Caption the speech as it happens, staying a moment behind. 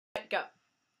Go.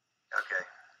 Okay.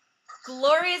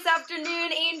 Glorious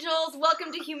afternoon, angels.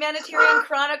 Welcome to Humanitarian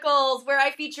Chronicles, where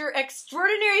I feature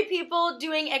extraordinary people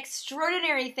doing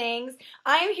extraordinary things.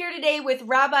 I am here today with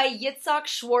Rabbi Yitzchak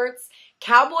Schwartz,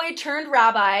 cowboy turned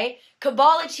rabbi,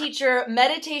 Kabbalah teacher,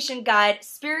 meditation guide,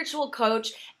 spiritual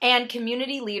coach, and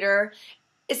community leader,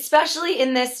 especially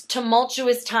in this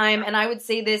tumultuous time. And I would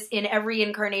say this in every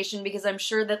incarnation because I'm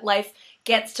sure that life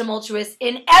gets tumultuous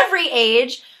in every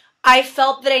age. I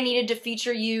felt that I needed to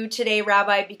feature you today,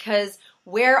 Rabbi, because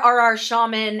where are our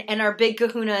shaman and our big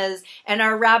kahunas and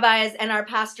our rabbis and our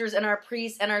pastors and our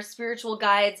priests and our spiritual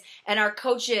guides and our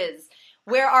coaches?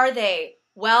 Where are they?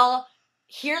 Well,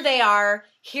 here they are.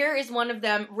 Here is one of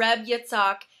them. Reb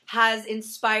Yitzchak has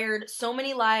inspired so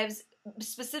many lives,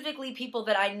 specifically people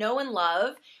that I know and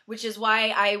love, which is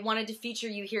why I wanted to feature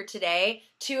you here today.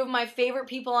 Two of my favorite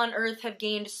people on earth have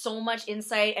gained so much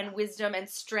insight and wisdom and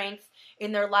strength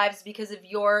in their lives because of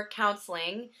your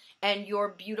counseling and your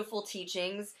beautiful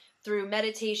teachings through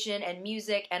meditation and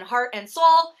music and heart and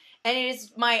soul. And it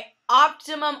is my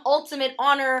ultimate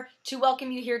honor to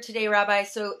welcome you here today, Rabbi.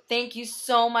 So thank you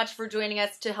so much for joining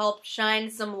us to help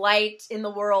shine some light in the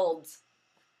world.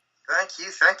 Thank you.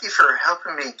 Thank you for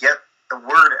helping me get the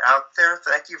word out there.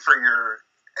 Thank you for your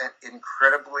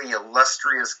incredibly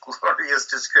illustrious, glorious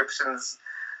descriptions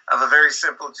of a very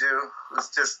simple Jew who's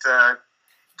just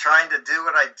trying to do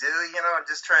what I do, and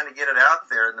just trying to get it out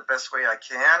there in the best way I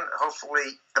can.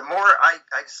 Hopefully, the more I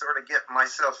sort of get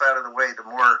myself out of the way, the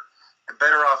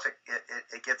better off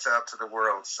it gets out to the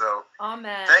world. So,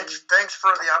 amen. Thanks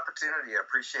for the opportunity. I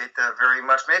appreciate that very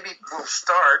much. Maybe we'll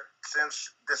start,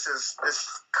 since this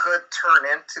could turn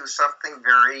into something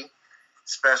very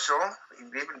special,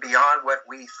 even beyond what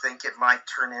we think it might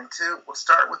turn into. We'll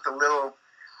start with a little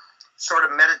sort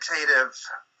of meditative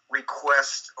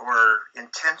request or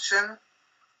intention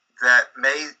that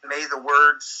may the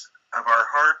words of our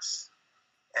hearts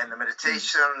and the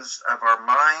meditations of our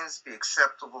minds be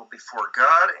acceptable before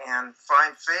God and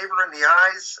find favor in the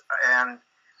eyes and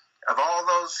of all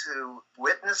those who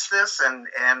witness this, and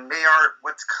may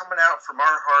what's coming out from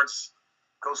our hearts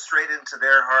go straight into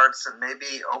their hearts and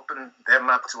maybe open them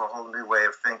up to a whole new way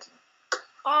of thinking.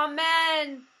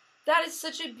 Amen. That is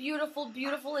such a beautiful,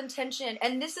 beautiful intention.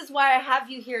 And this is why I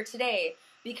have you here today,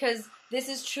 because this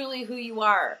is truly who you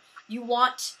are. You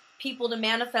want people to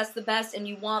manifest the best, and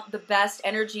you want the best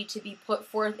energy to be put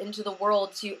forth into the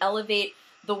world to elevate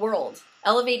the world,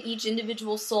 elevate each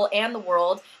individual soul and the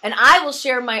world. And I will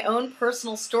share my own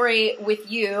personal story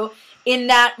with you in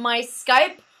that my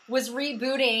Skype was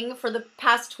rebooting for the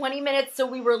past 20 minutes, so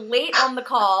we were late on the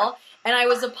call, and I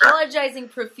was apologizing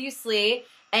profusely.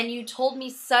 And you told me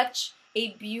such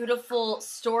a beautiful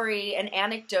story and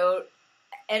anecdote,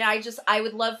 and I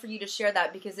would love for you to share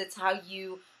that because it's how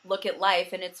you look at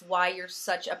life, and it's why you're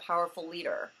such a powerful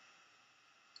leader.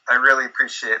 I really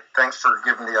appreciate it. Thanks for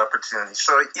giving the opportunity.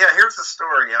 So, yeah, here's the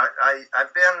story.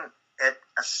 I've been at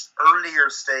an earlier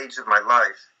stage of my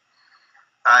life.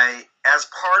 As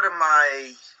part of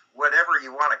my, whatever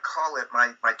you want to call it,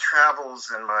 my travels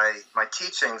and my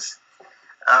teachings,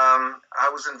 I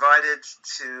was invited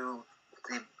to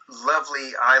the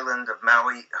lovely island of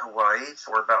Maui, Hawaii,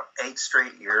 for about 8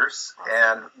 straight years.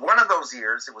 And one of those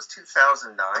years, it was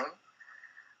 2009,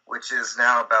 which is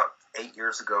now about 8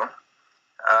 years ago.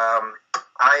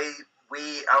 I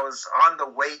was on the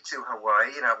way to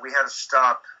Hawaii. We had a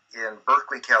stop in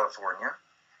Berkeley, California.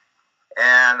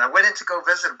 And I went in to go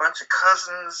visit a bunch of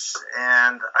cousins,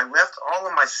 and I left all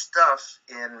of my stuff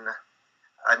in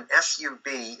an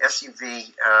SUV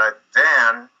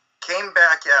van, came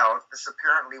back out. This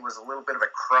apparently was a little bit of a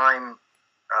crime-ridden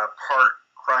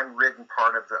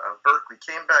part of Berkeley.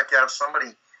 Came back out.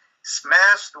 Somebody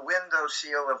smashed the window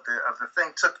shield of the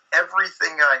thing, took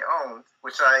everything I owned,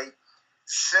 which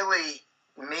silly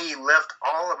me, left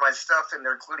all of my stuff in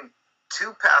there, including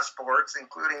 2 passports,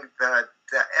 including the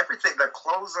everything, the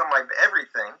clothes on my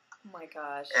everything. Oh my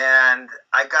gosh. And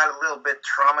I got a little bit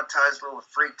traumatized, a little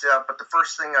freaked out, but the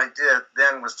first thing I did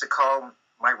then was to call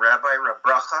my rabbi,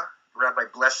 Rabbi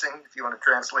Blessing, if you want to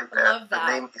translate that. Love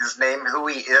that. His name, who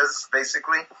he is,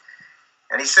 basically.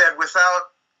 And he said,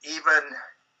 without even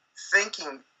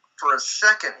thinking for a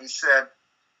second, he said,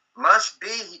 must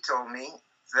be, he told me,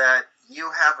 that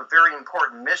you have a very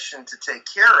important mission to take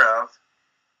care of.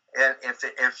 And if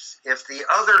the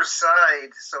other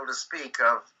side, so to speak,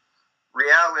 of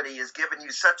reality is giving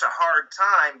you such a hard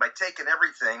time by taking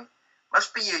everything,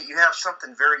 must be you have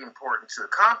something very important to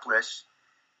accomplish.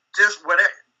 Just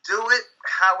do it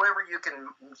however you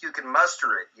can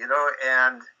muster it,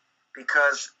 and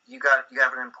because you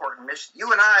have an important mission.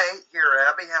 You and I here,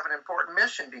 Abby, have an important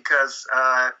mission because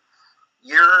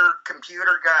your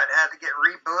computer had to get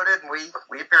rebooted, and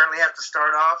we apparently have to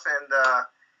start off, and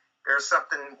there's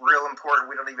something real important.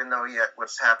 We don't even know yet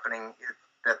what's happening,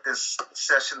 that this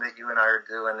session that you and I are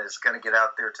doing is going to get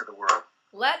out there to the world.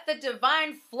 Let the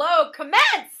divine flow commence.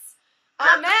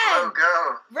 Amen. Let the flow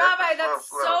go. Rabbi, that's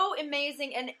so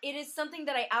amazing, and it is something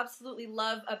that I absolutely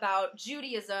love about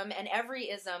Judaism and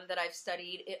every ism that I've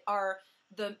studied. It are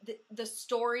the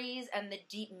stories and the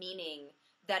deep meaning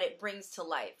that it brings to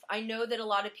life. I know that a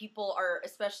lot of people are,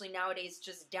 especially nowadays,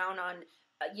 just down on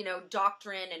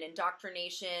doctrine and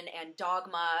indoctrination and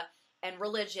dogma and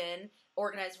religion,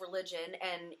 organized religion,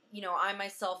 and I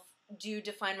myself do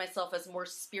define myself as more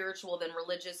spiritual than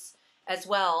religious as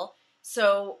well.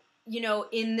 So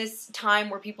in this time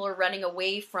where people are running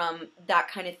away from that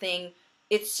kind of thing,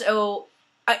 it's so,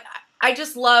 I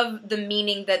just love the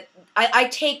meaning that I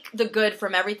take the good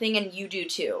from everything, and you do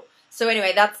too. So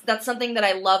anyway, that's something that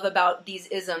I love about these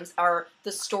isms, are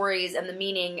the stories and the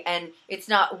meaning, and it's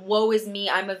not woe is me,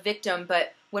 I'm a victim,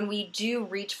 but when we do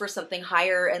reach for something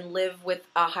higher and live with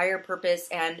a higher purpose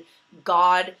and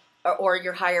God or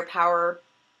your higher power,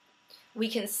 we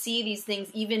can see these things.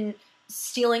 Even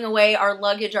stealing away our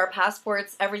luggage, our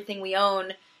passports, everything we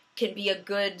own can be a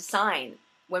good sign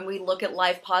when we look at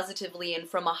life positively and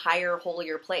from a higher,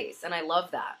 holier place. And I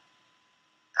love that.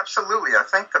 Absolutely. I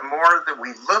think the more that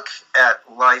we look at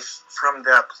life from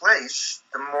that place,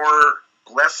 the more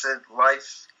blessed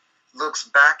life looks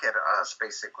back at us,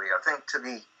 basically. I think to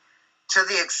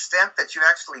the extent that you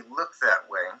actually look that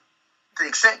way, to the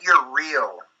extent you're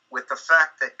real with the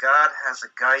fact that God has a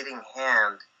guiding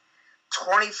hand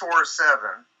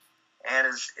 24/7 and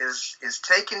is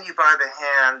taking you by the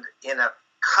hand in a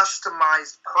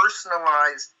customized,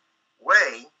 personalized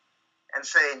way, and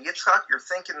saying, Yitzchak, you're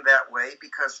thinking that way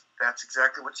because that's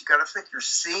exactly what you got to think. You're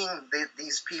seeing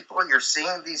these people, you're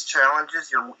seeing these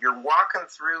challenges, you're walking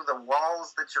through the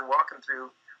walls that you're walking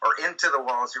through, or into the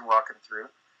walls you're walking through,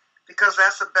 because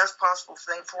that's the best possible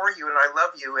thing for you, and I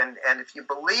love you, and if you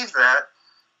believe that,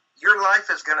 your life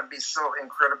is going to be so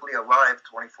incredibly alive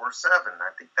 24/7.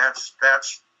 I think that's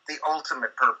the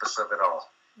ultimate purpose of it all.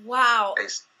 Wow.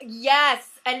 Basically. Yes.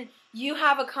 And you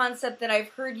have a concept that I've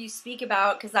heard you speak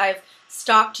about because I've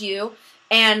stalked you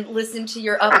and listened to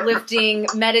your uplifting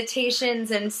meditations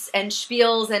and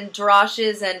spiels and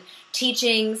drashes and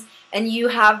teachings. And you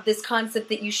have this concept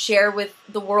that you share with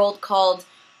the world called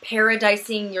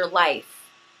paradising your life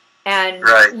and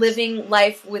living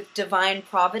life with divine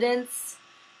providence.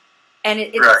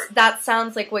 And that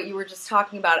sounds like what you were just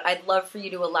talking about. I'd love for you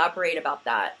to elaborate about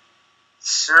that.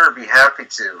 Sure, be happy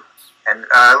to. And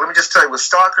let me just tell you, with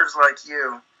stalkers like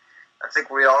you, I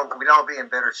think we'd all be in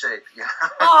better shape.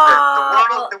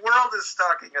 The world is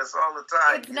stalking us all the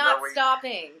time. It's not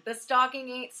stopping. The stalking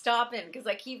ain't stopping because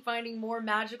I keep finding more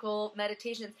magical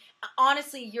meditations.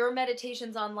 Honestly, your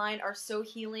meditations online are so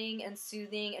healing and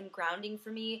soothing and grounding for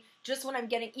me. Just when I'm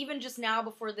even just now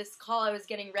before this call, I was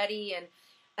getting ready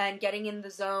and getting in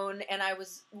the zone, and I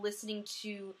was listening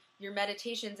to your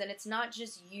meditations, and it's not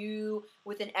just you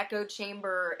with an echo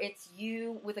chamber, it's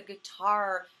you with a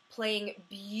guitar playing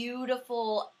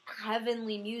beautiful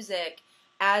heavenly music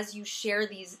as you share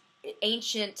these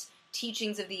ancient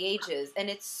teachings of the ages, and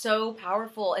it's so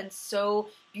powerful and so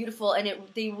beautiful, and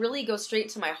they really go straight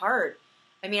to my heart.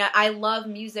 I mean, I love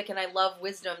music and I love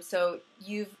wisdom, so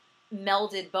you've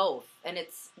melded both, and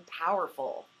it's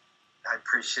powerful. I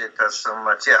appreciate that so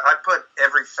much. Yeah, I put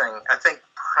everything. I think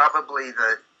probably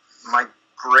my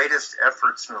greatest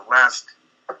efforts in the last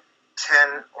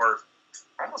 10 or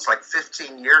almost like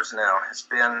 15 years now has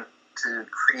been to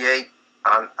create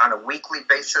on a weekly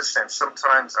basis and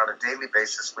sometimes on a daily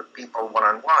basis with people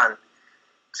one-on-one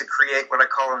to create what I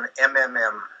call an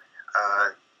MMM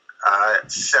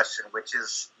session, which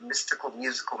is mystical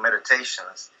musical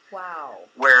meditations. Wow.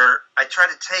 Where I try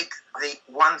to take the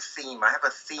one theme. I have a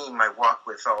theme I walk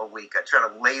with all week. I try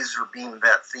to laser beam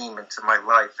that theme into my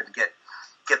life and get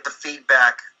the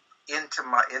feedback into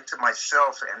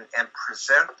myself and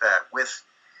present that with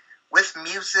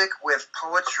music, with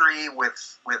poetry,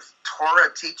 with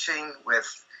Torah teaching, with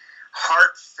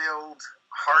heart-filled,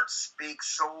 heart speak,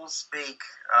 soul speak,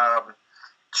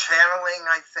 channeling,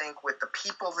 I think, with the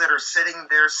people that are sitting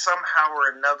there somehow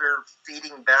or another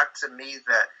feeding back to me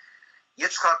that,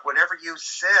 Yitzchak, whatever you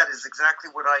said is exactly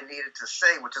what I needed to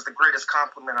say, which is the greatest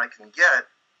compliment I can get.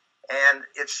 And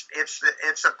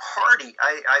it's a party.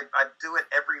 I do it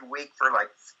every week for like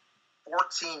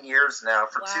 14 years now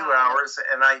for 2 hours,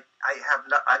 and I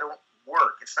don't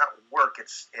work. It's not work.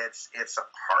 It's a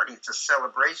party. It's a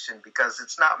celebration because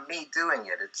it's not me doing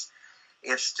it.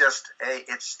 It's just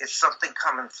it's something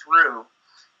coming through,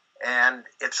 And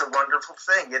it's a wonderful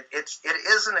thing. It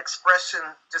is an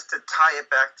expression, just to tie it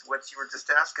back to what you were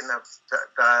just asking of,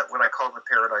 what I call the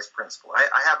Paradise Principle.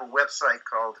 I have a website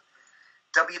called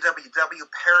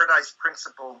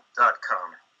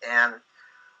www.paradiseprinciple.com. And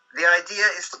the idea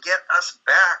is to get us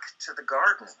back to the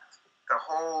garden.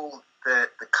 The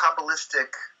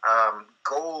Kabbalistic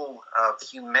goal of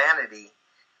humanity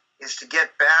is to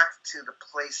get back to the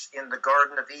place in the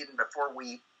Garden of Eden before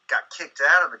we got kicked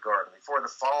out of the garden, before the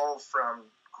fall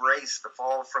from grace, the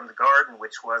fall from the garden,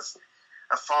 which was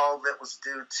a fall that was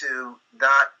due to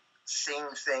not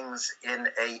seeing things in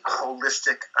a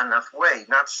holistic enough way,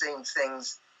 not seeing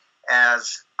things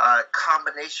as a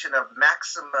combination of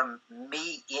maximum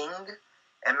me-ing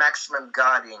and maximum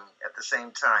God-ing at the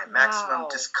same time. Maximum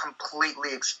just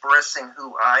completely expressing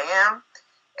who I am,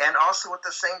 and also at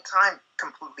the same time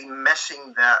completely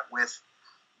meshing that with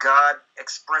God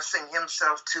expressing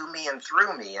himself to me and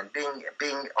through me, and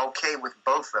being okay with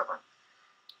both of them.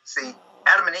 See,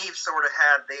 Adam and Eve sort of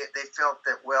they felt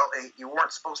that, well, you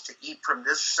weren't supposed to eat from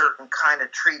this certain kind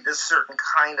of tree, this certain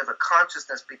kind of a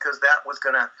consciousness, because that was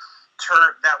going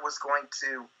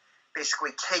to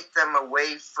basically take them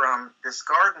away from this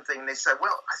garden thing. They said,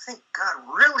 well, I think God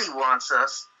really wants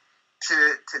us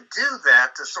to do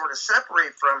that, to sort of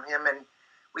separate from him. And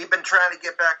we've been trying to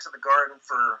get back to the garden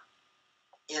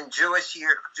in Jewish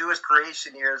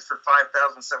creation years for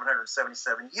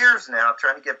 5,777 years now,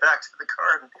 trying to get back to the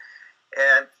garden.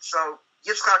 And so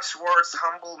Yitzchak Schwartz,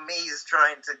 humble me, is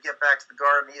trying to get back to the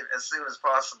garden as soon as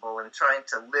possible, and trying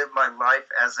to live my life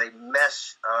as a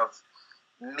mesh of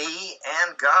me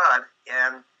and God,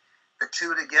 and the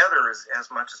two together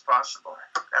as much as possible.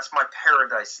 That's my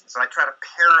paradising. So I try to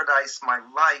paradise my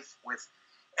life with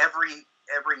every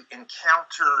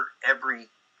encounter, every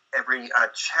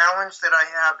challenge that I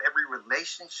have, every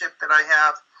relationship that I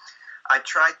have. I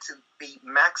try to be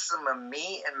maximum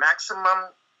me and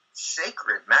maximum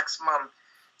sacred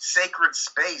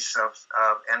space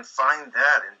and find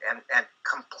that and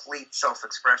complete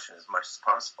self-expression as much as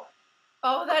possible.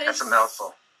 Oh, that's a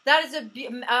mouthful. That is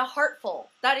a heartful.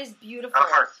 That is beautiful.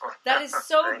 Heartful. That is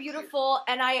so beautiful,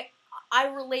 you. And I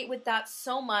relate with that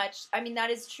so much. I mean, that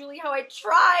is truly how I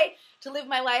try to live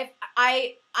my life.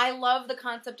 I love the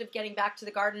concept of getting back to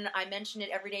the garden. I mention it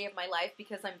every day of my life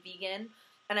because I'm vegan,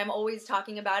 and I'm always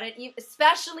talking about it,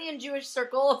 especially in Jewish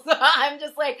circles. I'm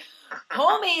just like,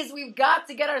 homies, we've got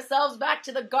to get ourselves back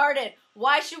to the garden.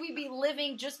 Why should we be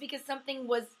living just because something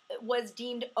was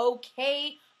deemed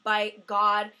okay by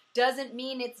God doesn't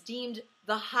mean it's deemed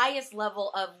the highest level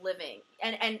of living.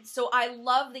 And so I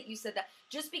love that you said that.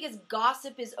 Just because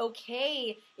gossip is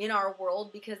okay in our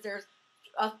world, because there's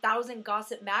 1,000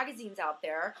 gossip magazines out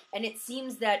there, and it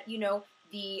seems that,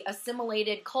 the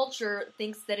assimilated culture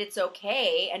thinks that it's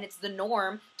okay and it's the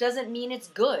norm, doesn't mean it's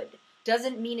good.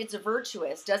 Doesn't mean it's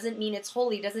virtuous. Doesn't mean it's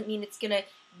holy. Doesn't mean it's going to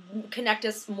connect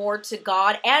us more to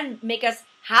God and make us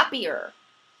happier.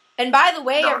 And by the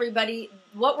way, everybody,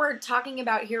 what we're talking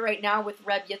about here right now with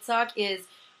Reb Yitzchak is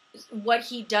what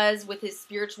he does with his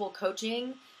spiritual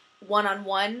coaching,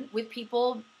 one-on-one with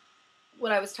people.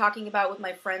 What I was talking about with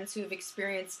my friends who've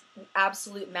experienced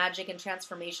absolute magic and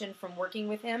transformation from working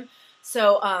with him.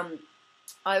 So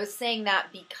I was saying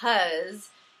that because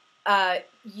I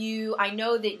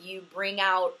know that you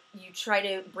try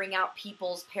to bring out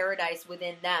people's paradise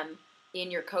within them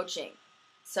in your coaching.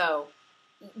 So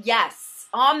yes,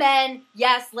 amen.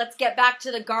 Yes, let's get back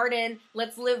to the garden.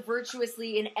 Let's live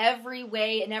virtuously in every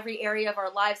way, in every area of our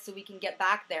lives so we can get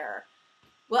back there.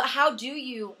 Well, how do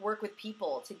you work with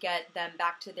people to get them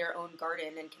back to their own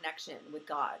garden and connection with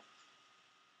God?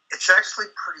 It's actually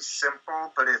pretty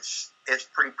simple, but it's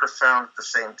pretty profound at the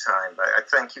same time. I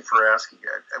thank you for asking.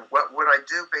 What I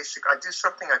do, basically, I do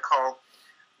something I call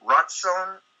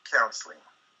Ratzon counseling.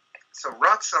 So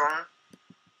Ratzon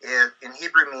in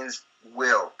Hebrew means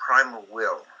will, primal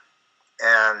will.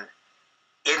 And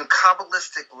in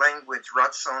Kabbalistic language,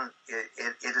 Ratzon,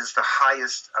 it is the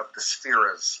highest of the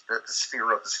spheras, the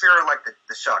sphera like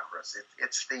the chakras.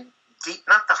 It's the deep,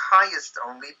 not the highest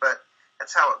only, but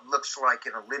that's how it looks like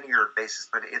in a linear basis,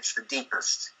 but it's the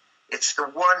deepest. It's the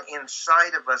one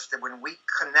inside of us that when we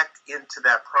connect into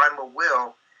that primal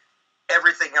will,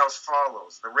 everything else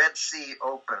follows. The Red Sea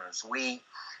opens. My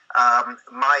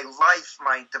life,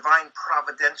 my divine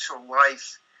providential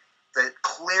life, the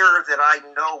clear that I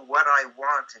know what I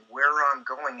want and where I'm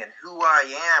going and who I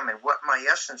am and what my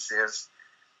essence is,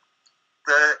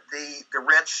 the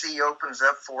Red Sea opens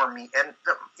up for me, and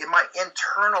my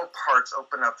internal parts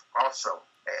open up also.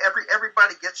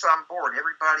 Everybody gets on board.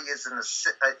 Everybody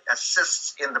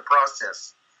assists in the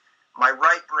process. My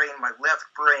right brain, my left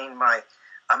brain, my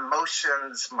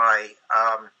emotions, my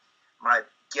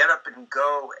get up and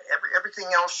go, everything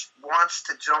else wants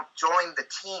to join the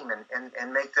team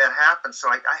and make that happen. So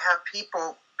I have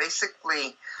people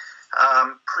basically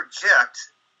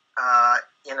project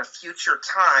in a future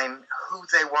time who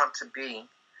they want to be.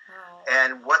 Wow.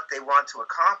 And what they want to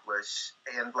accomplish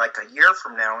in like a year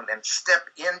from now, and step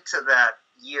into that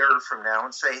year from now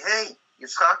and say, hey,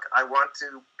 Yitzchak, I want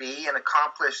to be and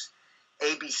accomplish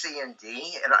A, B, C, and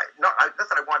D. And not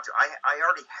that I want to, I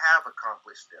already have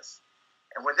accomplished this.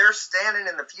 And when they're standing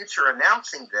in the future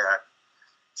announcing that,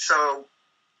 so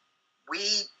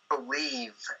we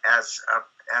believe as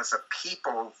a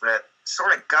people that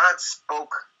sort of God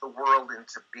spoke the world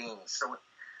into being. So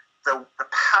the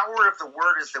power of the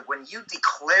word is that when you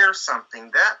declare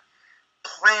something, that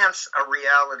plants a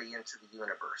reality into the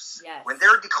universe. Yes. When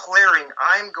they're declaring,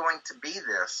 I'm going to be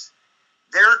this,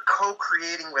 they're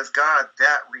co-creating with God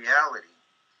that reality.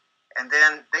 And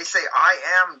then they say,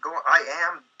 I've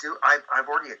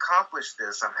already accomplished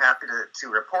this. I'm happy to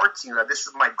report to you. This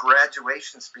is my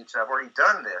graduation speech. I've already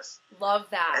done this. Love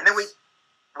that. And then we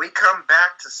come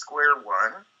back to square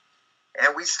one,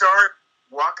 and we start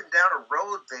walking down a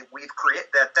road that we've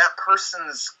created, that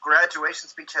person's graduation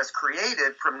speech has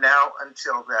created from now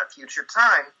until that future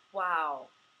time. Wow.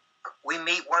 We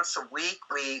meet once a week.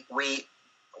 We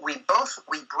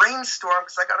brainstorm,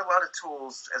 because I got a lot of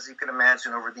tools, as you can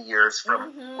imagine, over the years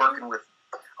from working with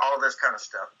all this kind of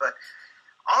stuff. But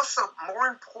also, more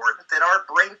important than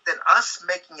us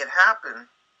making it happen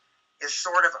is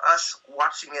sort of us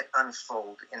watching it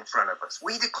unfold in front of us.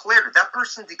 We declared it. That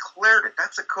person declared it.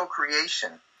 That's a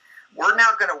co-creation. We're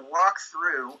now going to walk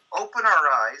through, open our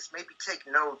eyes, maybe take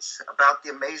notes about the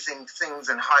amazing things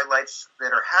and highlights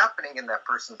that are happening in that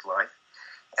person's life.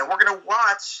 And we're going to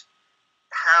watch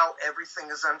how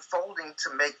everything is unfolding to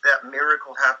make that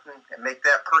miracle happen and make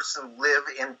that person live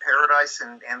in paradise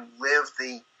and live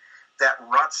that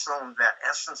ratzon, that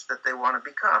essence that they want to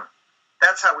become.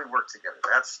 That's how we work together.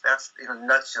 That's in a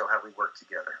nutshell how we work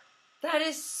together. That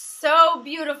is so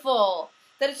beautiful.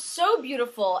 That is so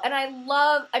beautiful. And I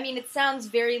mean, it sounds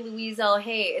very Louise L.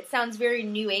 Hay. It sounds very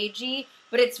new agey,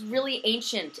 but it's really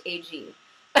ancient agey.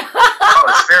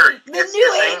 It's very the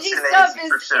new agey stuff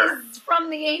is is from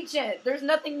the ancient. There's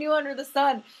nothing new under the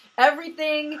sun.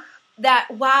 Everything that,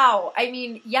 wow. I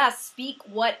mean, yes, speak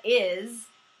what is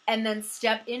and then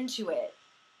step into it.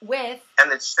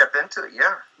 And then step into it,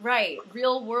 yeah. Right.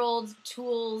 Real world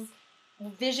tools,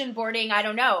 vision boarding, I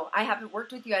don't know. I haven't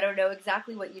worked with you. I don't know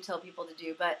exactly what you tell people to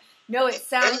do, but no, it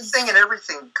sounds... Anything and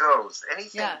everything goes.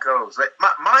 Anything goes.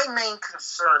 My main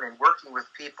concern in working with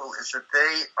people is that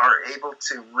they are able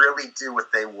to really do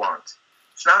what they want.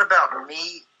 It's not about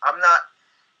me. I'm not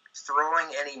throwing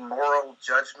any moral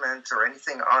judgment or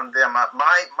anything on them.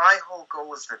 My whole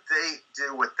goal is that they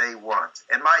do what they want.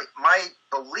 And my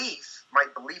belief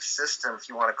system, if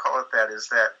you want to call it that, is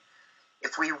that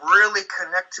if we really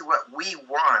connect to what we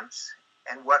want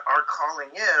and what our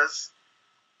calling is,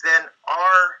 then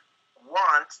our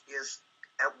want is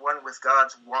at one with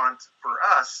God's want for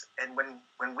us. And when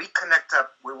we connect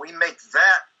up, when we make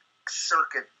that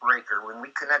circuit breaker, when we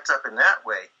connect up in that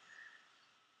way,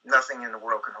 nothing in the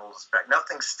world can hold us back.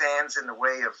 Nothing stands in the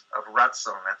way of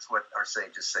ratzon. That's what our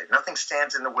sages say. Nothing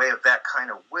stands in the way of that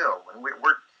kind of will.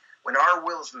 When our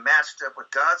will is matched up with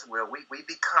God's will, we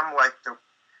become like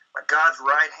God's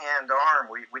right hand arm.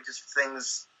 We just,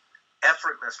 things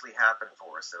effortlessly happen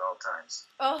for us at all times.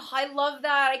 Oh, I love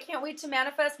that. I can't wait to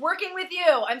manifest working with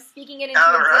you. I'm speaking it into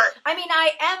all right. I mean,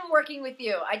 I am working with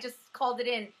you. I just called it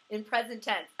in present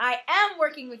tense. I am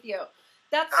working with you.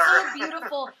 That's so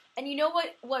beautiful. And you know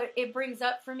what it brings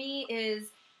up for me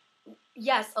is,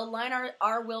 yes, align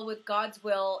our will with God's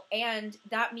will, and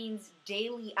that means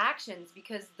daily actions,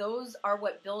 because those are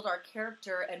what build our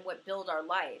character and what build our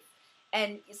life.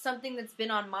 And something that's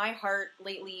been on my heart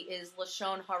lately is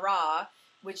Lashon Hara,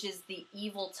 which is the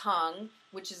evil tongue,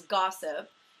 which is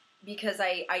gossip, because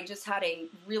I just had a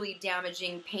really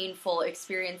damaging, painful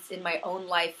experience in my own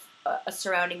life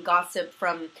surrounding gossip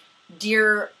from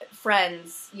dear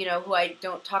friends, who I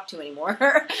don't talk to anymore.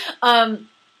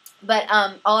 But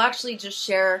I'll actually just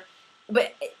share.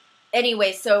 But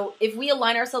anyway, so if we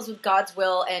align ourselves with God's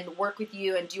will and work with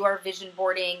you and do our vision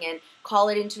boarding and call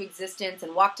it into existence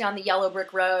and walk down the yellow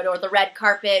brick road or the red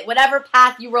carpet, whatever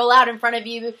path you roll out in front of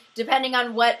you, depending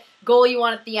on what goal you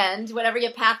want at the end, whatever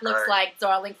your path looks like,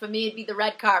 darling. For me, it'd be the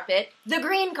red carpet, the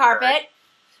green carpet,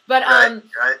 but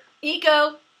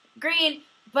eco, green,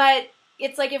 but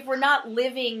it's like if we're not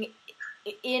living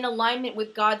in alignment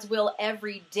with God's will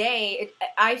every day,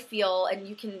 I feel, and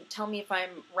you can tell me if I'm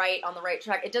right on the right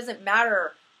track, it doesn't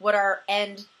matter what our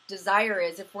end desire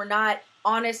is, if we're not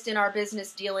honest in our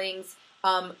business dealings,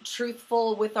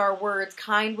 truthful with our words,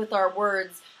 kind with our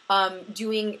words,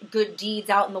 doing good deeds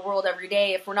out in the world every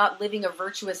day, if we're not living a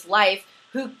virtuous life,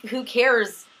 who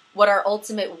cares what our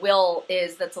ultimate will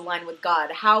is that's aligned with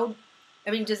God?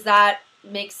 Does that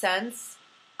make sense?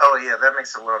 Oh, yeah, that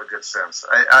makes a lot of good sense.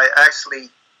 I actually,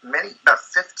 about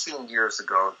 15 years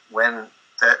ago, when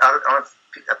I don't know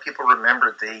if people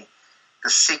remember The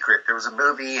Secret. There was a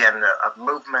movie and a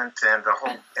movement and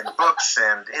books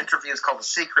and interviews called The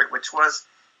Secret, which was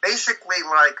basically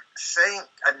like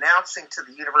announcing to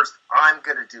the universe, I'm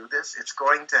going to do this. It's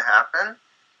going to happen.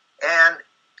 And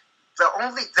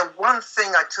the one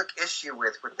thing I took issue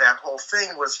with that whole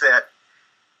thing was that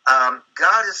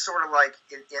God is sort of like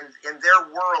in their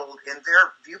world, in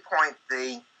their viewpoint,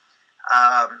 the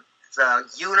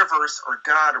universe or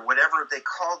God or whatever they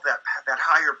call that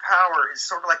higher power is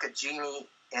sort of like a genie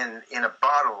in a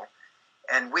bottle,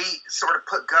 and we sort of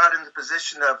put God in the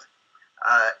position of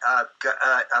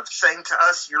saying to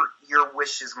us, your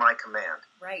wish is my command.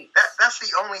 Right. That's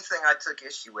the only thing I took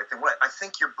issue with, and what I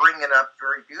think you're bringing up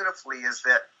very beautifully is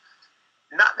that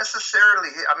not necessarily,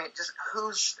 just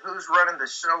who's running the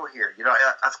show here.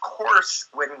 Of course,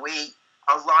 when we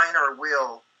align our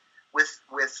will with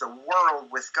the world,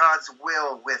 with God's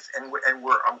will, and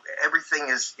we're everything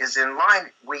is in line,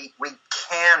 we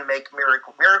can make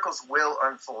miracles. Miracles will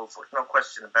unfold, there's no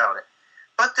question about it.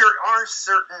 But there are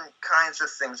certain kinds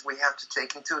of things we have to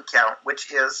take into account,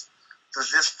 which is, does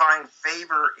this find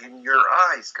favor in your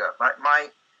eyes, God? My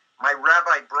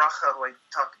Rabbi Bracha, who I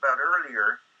talked about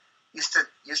earlier, used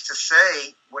to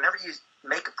say, whenever you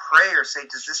make a prayer, say,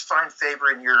 does this find favor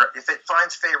if it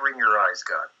finds favor in your eyes,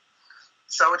 God?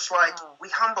 So it's like we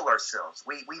humble ourselves.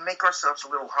 We make ourselves a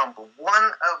little humble. One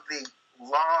of the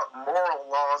moral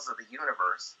laws of the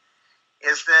universe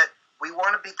is that we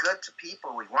want to be good to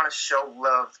people. We want to show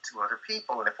love to other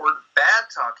people. And if we're bad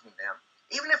talking them,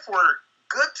 even if we're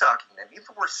good talking them, even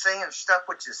if we're saying stuff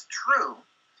which is true,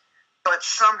 but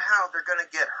somehow they're going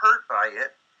to get hurt by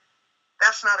it,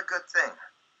 that's not a good thing.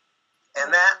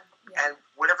 And and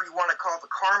whatever you want to call it, the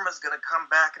karma is going to come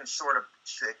back and sort of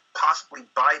possibly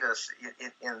bite us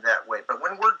in that way. But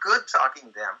when we're good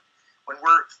talking them, when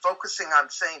we're focusing on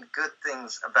saying good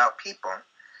things about people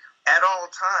at all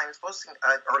times,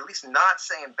 or at least not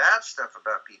saying bad stuff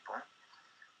about people,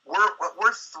 what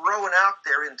we're throwing out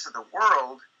there into the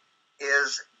world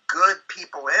is good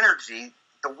people energy.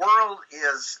 The world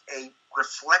is a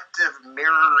reflective,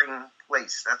 mirroring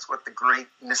place. That's what the great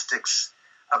mystics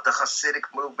of the Hasidic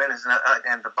movement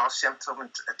and the Baal Shem Tov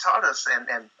taught us, and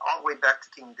all the way back to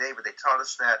King David, they taught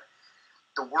us that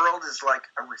the world is like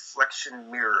a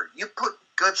reflection mirror. You put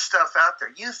good stuff out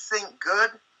there. You think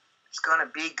good, it's going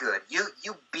to be good.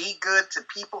 You be good to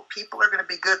people. People are going to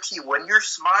be good to you. When you're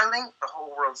smiling, the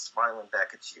whole world's smiling back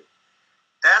at you.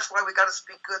 That's why we got to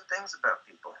speak good things about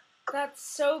people. That's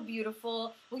so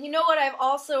beautiful. Well, you know what I've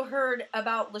also heard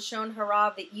about Lashon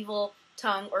Hara, the evil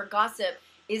tongue or gossip,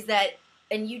 is that,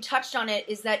 and you touched on it,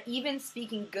 is that even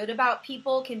speaking good about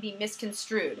people can be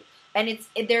misconstrued. And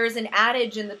there's an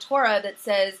adage in the Torah that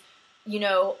says,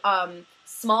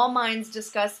 small minds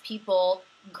discuss people,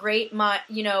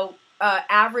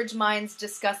 average minds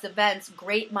discuss events,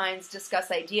 great minds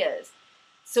discuss ideas.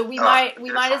 So we might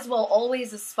as well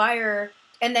always aspire.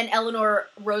 And then Eleanor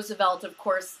Roosevelt, of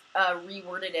course,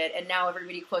 reworded it, and now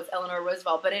everybody quotes Eleanor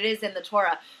Roosevelt, but it is in the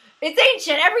Torah. It's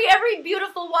ancient. Every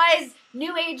beautiful, wise,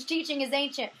 New Age teaching is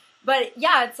ancient. But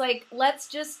yeah, it's like,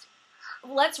 let's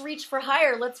reach for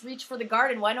higher. Let's reach for the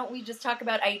garden. Why don't we just talk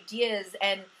about ideas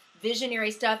and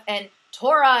visionary stuff and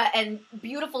Torah and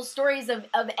beautiful stories of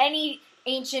any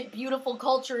ancient, beautiful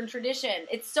culture and tradition?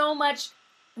 It's so much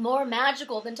more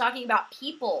magical than talking about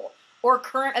people or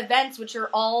current events, which are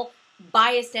all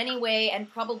biased anyway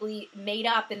and probably made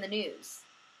up in the news.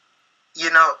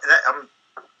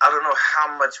 I don't know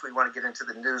how much we want to get into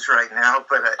the news right now,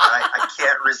 but I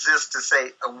can't resist to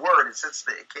say a word since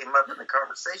it came up in the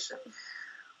conversation.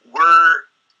 We're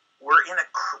in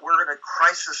a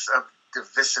crisis of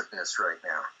divisiveness right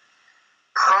now.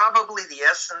 Probably the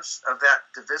essence of that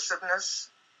divisiveness,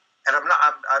 and I'm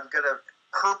going to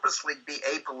purposely be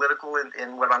apolitical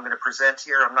in what I'm going to present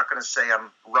here. I'm not going to say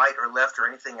I'm right or left or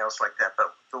anything else like that.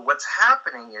 But what's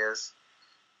happening is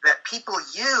that people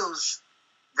use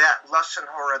that Lashon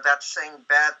Hara, that saying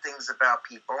bad things about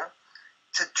people,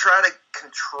 to try to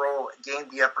gain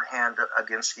the upper hand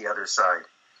against the other side.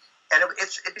 And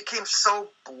it became so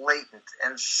blatant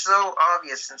and so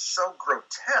obvious and so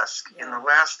grotesque in the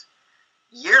last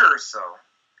year or so.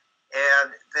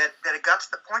 And that it got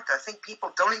to the point that I think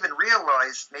people don't even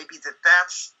realize maybe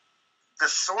that's the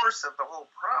source of the whole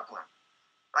problem.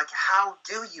 Like, how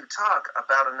do you talk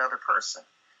about another person?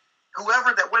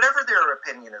 Whatever their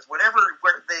opinion is, where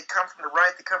they come from, the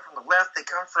right, they come from the left, they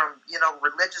come from,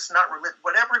 religious, not religious,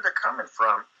 whatever they're coming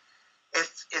from.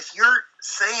 If you're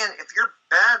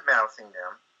bad mouthing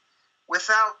them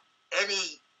without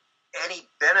any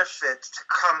benefit to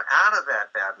come out of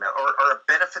that bad mouth, or a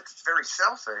benefit that's very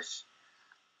selfish,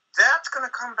 that's going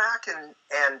to come back and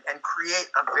create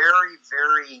a very,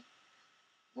 very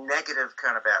negative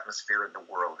kind of atmosphere in the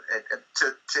world.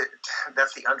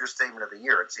 That's the understatement of the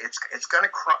year. It's going to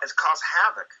cause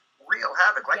havoc, real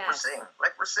havoc, like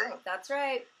we're seeing. That's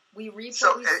right. We reap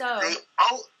what we sow. The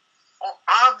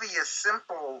obvious,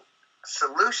 simple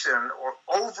solution, or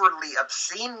overly,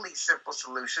 obscenely simple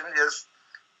solution, is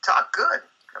talk good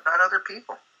about other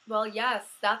people. Well, yes,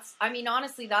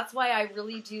 honestly, that's why I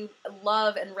really do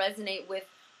love and resonate with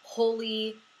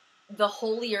the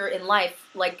holier in life,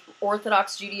 like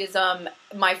Orthodox Judaism,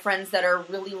 my friends that are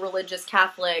really religious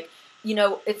Catholic.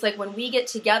 It's like when we get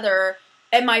together,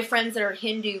 and my friends that are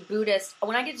Hindu, Buddhist,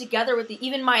 when I get together with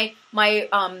even my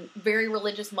very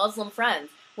religious Muslim friends,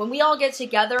 when I get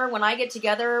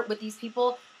together with these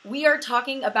people, we are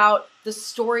talking about the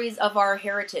stories of our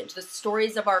heritage, the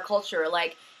stories of our culture.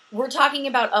 Like, we're talking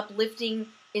about uplifting,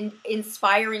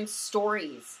 inspiring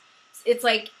stories. It's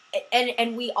like,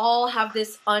 and we all have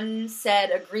this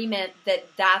unsaid agreement that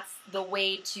that's the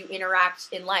way to interact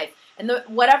in life. And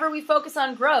whatever we focus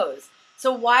on grows.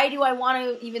 So why do I want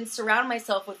to even surround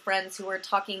myself with friends who are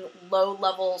talking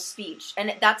low-level speech?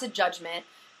 And that's a judgment,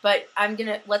 but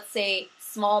let's say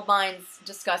small minds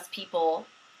discuss people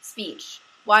speech.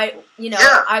 Why,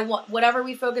 I want, whatever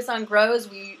we focus on grows,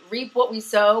 we reap what we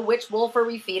sow, which wolf are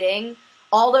we feeding,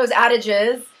 all those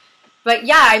adages. But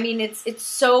yeah, it's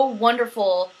so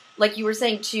wonderful, like you were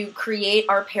saying, to create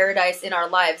our paradise in our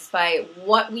lives by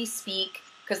what we speak,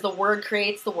 because the word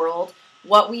creates the world,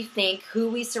 what we think,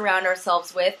 who we surround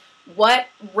ourselves with, what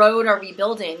road are we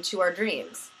building to our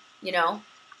dreams,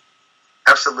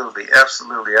 Absolutely.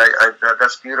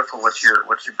 That's beautiful what you're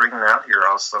bringing out here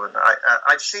also, and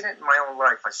I've seen it in my own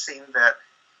life. I've seen that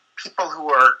people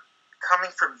who are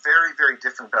coming from very, very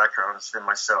different backgrounds than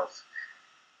myself,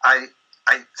 I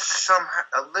somehow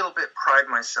a little bit pride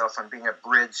myself on being a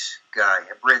bridge guy,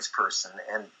 a bridge person,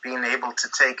 and being able to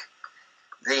take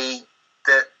the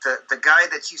guy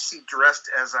that you see dressed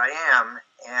as I am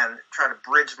and try to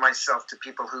bridge myself to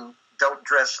people who don't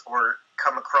dress or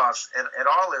come across at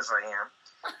all as I am,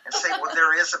 and say, well,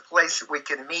 there is a place we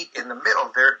can meet in the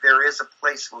middle. There is a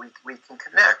place where we can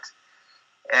connect.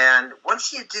 And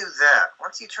once you do that,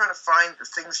 once you try to find the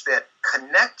things that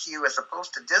connect you as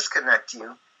opposed to disconnect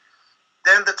you,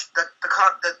 then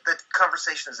the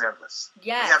conversation is endless.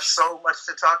 Yes. We have so much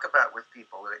to talk about with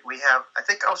people. I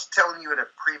think I was telling you at a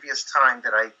previous time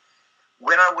that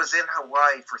when I was in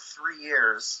Hawaii for 3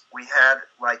 years, we had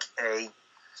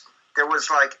there was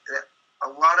a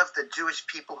lot of the Jewish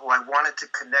people who I wanted to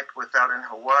connect with out in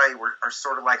Hawaii are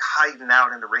sort of like hiding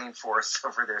out in the rainforest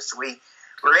over there. So we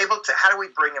were able to, how do we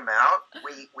bring them out?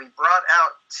 We brought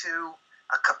out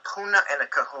a kapuna and a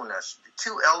kahuna,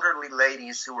 two elderly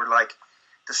ladies who were like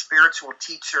the spiritual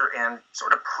teacher and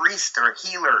sort of priest or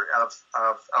healer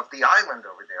of the island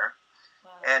over there.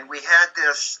 Wow. And we had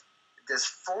this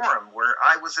forum where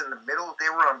I was in the middle, they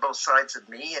were on both sides of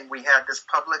me, and we had this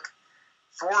public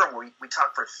forum where we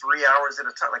talked for 3 hours at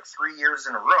a time, like 3 years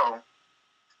in a row,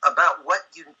 about what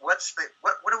do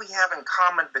we have in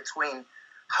common between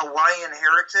Hawaiian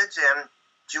heritage and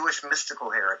Jewish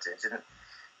mystical heritage. And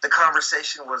the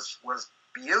conversation was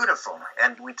beautiful,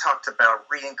 and we talked about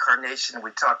reincarnation,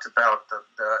 we talked about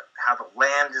how the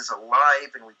land is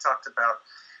alive, and we talked about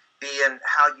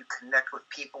how you connect with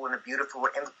people in a beautiful way.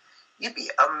 And you'd be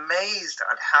amazed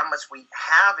at how much we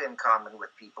have in common with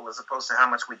people as opposed to how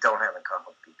much we don't have in common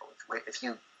with people if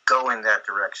you go in that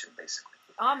direction, basically.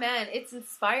 Oh, man, it's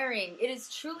inspiring. It is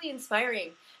truly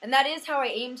inspiring. And that is how I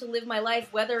aim to live my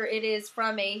life, whether it is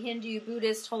from a Hindu,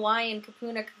 Buddhist, Hawaiian,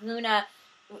 kapuna, kahuna,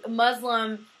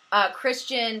 Muslim,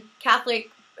 Christian,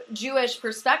 Catholic, Jewish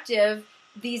perspective,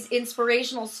 these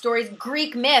inspirational stories,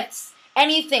 Greek myths,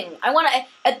 anything. I want to,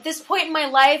 at this point in my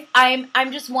life,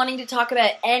 I'm just wanting to talk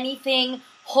about anything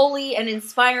holy and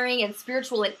inspiring and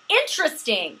spiritual and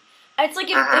interesting. It's like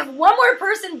if one more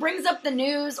person brings up the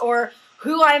news or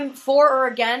who I'm for or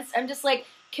against, I'm just like,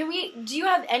 do you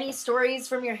have any stories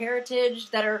from your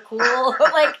heritage that are cool?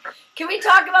 Like, can we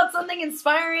talk about something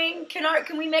inspiring?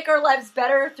 Can we make our lives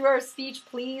better through our speech,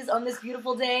 please, on this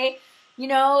beautiful day?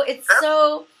 It's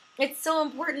so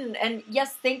important. And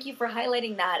yes, thank you for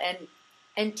highlighting that. And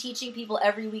and teaching people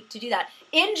every week to do that.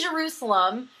 In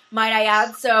Jerusalem, might I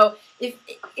add. So if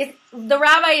the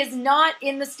rabbi is not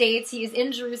in the States, he is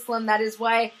in Jerusalem. That is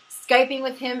why Skyping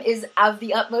with him is of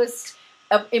the utmost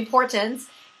importance.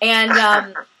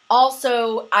 And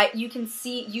also, you can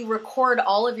see, you record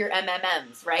all of your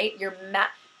MMMs, right? Your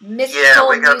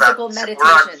mystical musical meditation.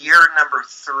 We're on year number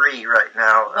 3 right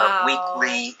now of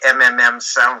weekly MMM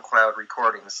SoundCloud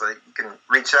recordings. So you can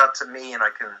reach out to me and I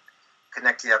can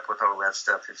connect you up with all that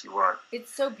stuff if you want.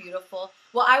 It's so beautiful.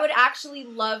 Well, I would actually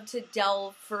love to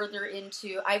delve further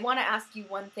into, I want to ask you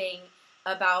one thing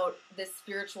about the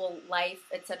spiritual life,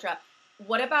 etc.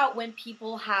 What about when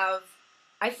people have,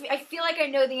 I feel like I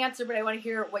know the answer, but I want to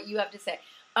hear what you have to say.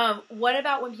 What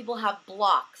about when people have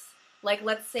blocks? Like,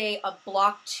 let's say a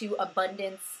block to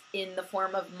abundance in the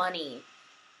form of money.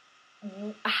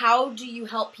 How do you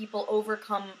help people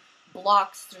overcome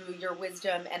blocks through your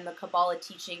wisdom and the Kabbalah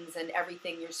teachings and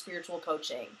everything, your spiritual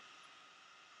coaching?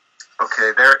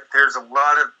 Okay, there's a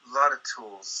lot of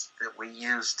tools that we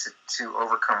use to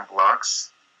overcome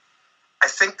blocks. I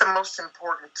think the most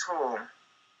important tool,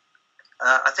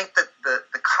 I think that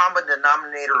the common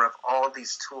denominator of all of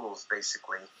these tools,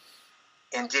 basically,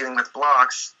 in dealing with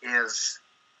blocks is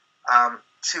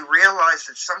to realize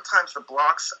that sometimes the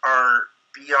blocks are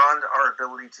beyond our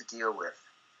ability to deal with.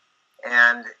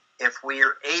 And if we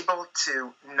are able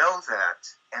to know that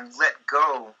and let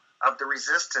go of the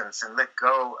resistance and let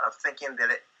go of thinking that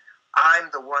I'm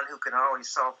the one who can always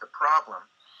solve the problem,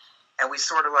 and we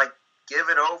sort of like give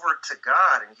it over to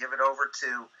God and give it over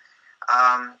to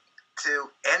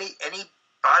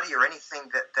anybody or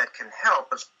anything that can help,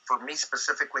 but for me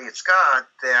specifically it's God,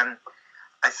 then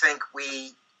I think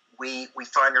we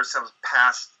find ourselves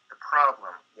past the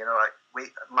problem. You know,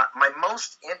 my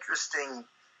most interesting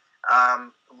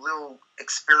little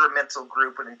experimental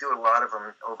group, and I do a lot of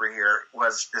them over here,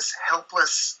 was this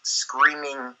helpless,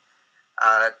 screaming,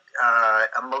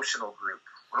 emotional group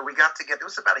where we got together. It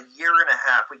was about a year and a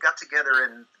half. We got together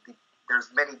in there's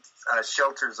many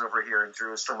shelters over here in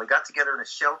Jerusalem. We got together in a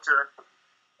shelter,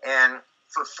 and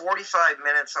for 45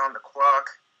 minutes on the clock,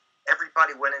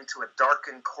 everybody went into a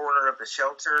darkened corner of the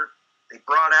shelter. They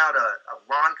brought out a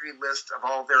laundry list of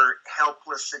all their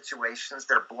helpless situations,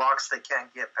 their blocks they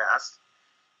can't get past.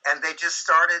 And they just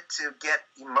started to get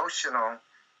emotional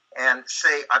and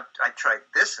say, I tried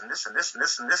this and this and this and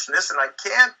this and this and this, and I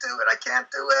can't do it.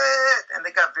 And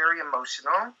they got very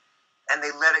emotional, and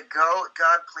they let it go.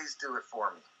 God, please do it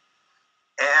for me.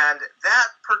 And that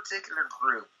particular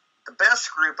group, the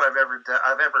best group I've ever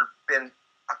been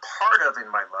a part of in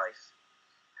my life,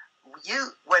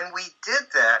 when we did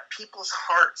that, people's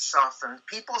hearts softened,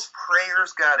 people's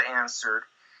prayers got answered.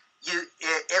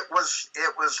 It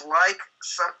was like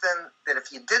something that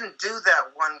if you didn't do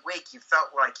that one week, you felt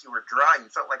like you were dry. You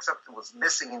felt like something was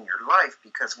missing in your life,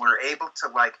 because we're able to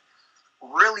like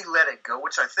really let it go,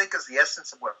 which I think is the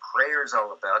essence of what prayer is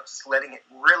all about. Just letting it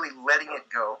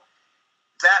go.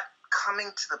 That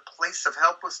coming to the place of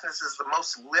helplessness is the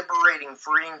most liberating,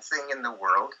 freeing thing in the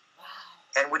world.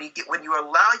 And when you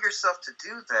allow yourself to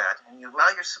do that, and you allow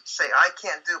yourself to say, I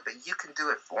can't do it, but you can do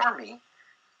it for me,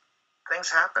 things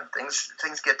happen.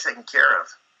 Things get taken care of,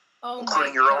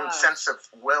 including your own sense of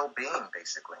well-being,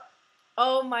 basically.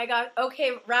 Oh, my God.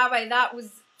 Okay, Rabbi, that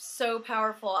was so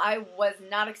powerful. I was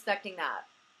not expecting that.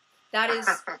 That is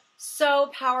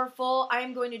so powerful. I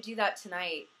am going to do that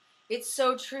tonight. It's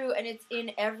so true, and it's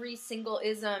in every single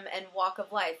ism and walk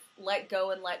of life. Let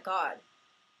go and let God.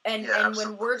 And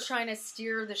when we're trying to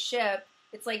steer the ship,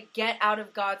 it's like, get out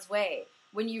of God's way.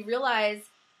 When you realize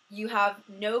you have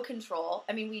no control,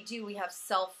 I mean, we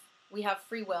have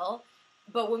free will,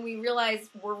 but when we realize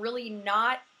we're really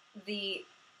not the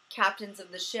captains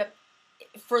of the ship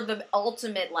for the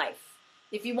ultimate life.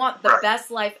 If you want the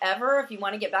best life ever, if you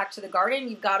want to get back to the garden,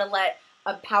 you've got to let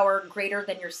a power greater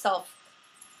than yourself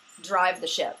drive the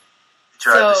ship.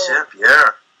 The ship, yeah.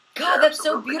 God, that's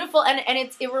so beautiful, and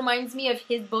it reminds me of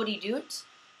his Bodhidut,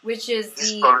 which is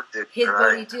his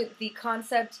Bodhidut, the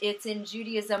concept. It's in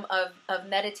Judaism of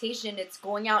meditation. It's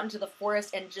going out into the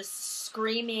forest and just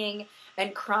screaming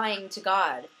and crying to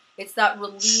God. It's that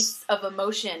release of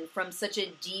emotion from such a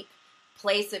deep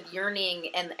place of yearning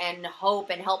and hope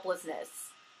and helplessness.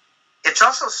 It's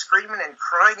also screaming and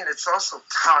crying, and it's also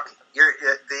talking.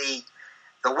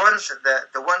 The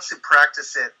ones who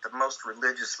practice it the most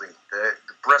religiously, the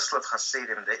Breslov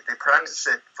Hasidim, they practice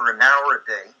it for an hour a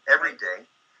day, every day.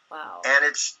 Wow. And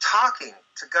it's talking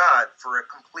to God for a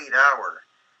complete hour.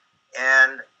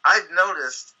 And I've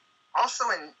noticed, also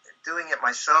in doing it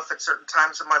myself at certain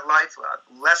times of my life,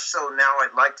 less so now,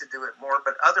 I'd like to do it more,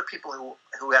 but other people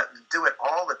who do it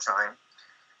all the time,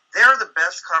 they're the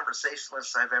best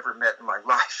conversationalists I've ever met in my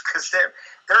life, because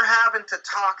they're having to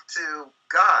talk to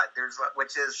God.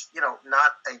 Which is,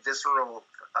 not a visceral,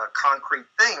 concrete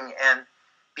thing, and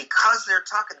because they're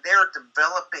talking, they're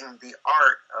developing the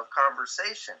art of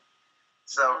conversation.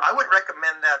 So I would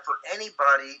recommend that for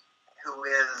anybody who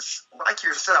is like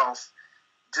yourself,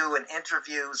 doing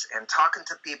interviews and talking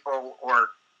to people, or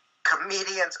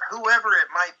comedians, whoever it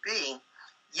might be.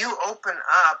 You open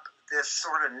up this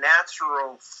sort of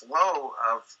natural flow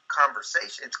of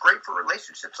conversation. It's great for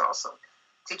relationships also.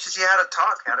 Teaches you how to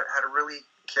talk, how to really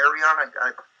carry on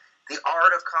the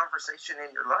art of conversation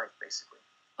in your life, basically.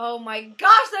 Oh my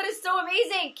gosh, that is so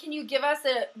amazing. Can you give us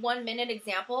a 1-minute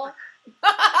example? All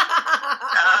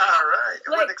right. I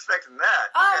wasn't expecting that.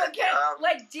 Oh, okay.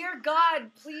 Dear God,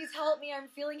 please help me. I'm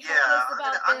feeling helpless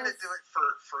about this. I'm going to do it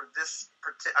for this.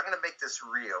 I'm going to make this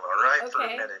real, all right, for a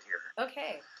minute here.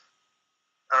 Okay.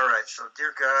 All right. So,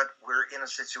 dear God, we're in a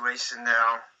situation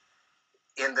now.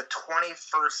 In the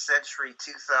 21st century,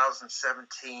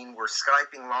 2017, we're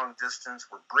Skyping long distance.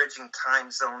 We're bridging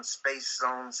time zones, space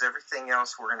zones, everything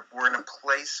else. We're in a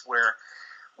place where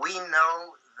we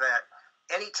know that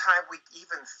anytime we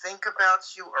even think about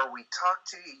you or we talk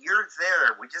to you, you're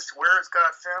there. Where is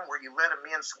God found? Where you let him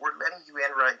in. So we're letting you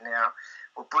in right now.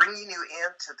 We're bringing you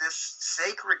into this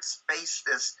sacred space,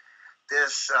 this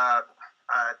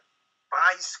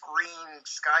by-screen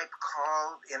Skype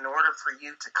call, in order for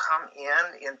you to come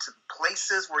into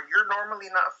places where you're normally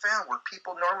not found, where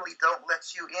people normally don't let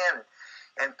you in.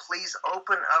 And please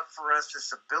open up for us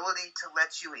this ability to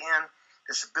let you in,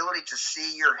 this ability to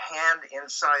see your hand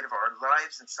inside of our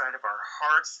lives, inside of our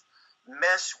hearts,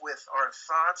 mesh with our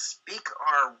thoughts, speak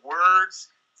our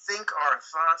words, think our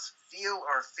thoughts, feel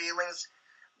our feelings.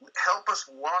 Help us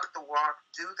walk the walk,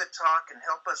 do the talk, and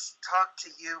help us talk to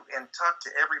you and talk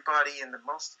to everybody in the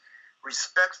most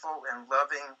respectful and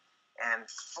loving and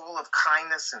full of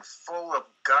kindness and full of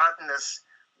godness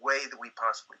way that we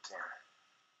possibly can.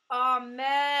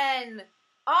 Amen.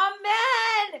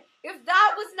 Amen. If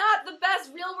that was not the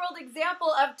best real-world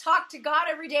example of talk to God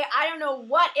every day, I don't know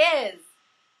what is.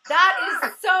 That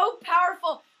is so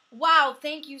powerful. Wow,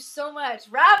 thank you so much.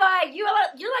 Rabbi, you're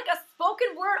like a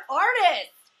spoken word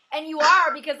artist. And you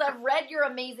are, because I've read your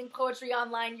amazing poetry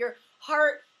online, your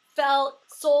heartfelt,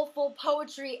 soulful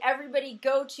poetry. Everybody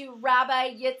go to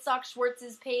Rabbi Yitzchak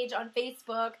Schwartz's page on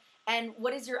Facebook. And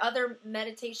what is your other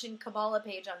meditation Kabbalah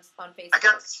page on Facebook? I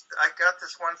got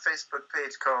this one Facebook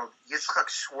page called Yitzchak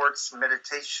Schwartz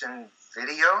Meditation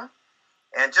Video.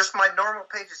 And just my normal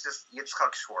page is just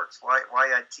Yitzchak Schwartz,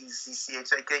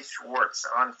 Yitzchak Schwartz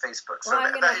on Facebook. So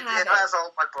well, it has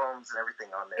all my poems and everything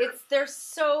on there. They're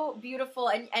so beautiful,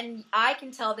 and I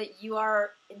can tell that you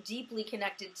are deeply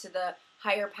connected to the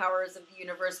higher powers of the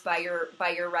universe by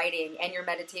your writing and your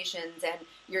meditations and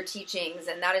your teachings,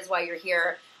 and that is why you're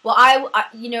here. Well, I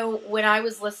when I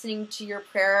was listening to your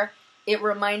prayer, it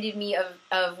reminded me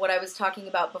of what I was talking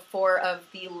about before, of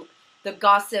the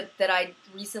gossip that I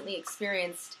recently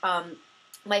experienced.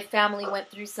 My family went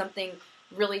through something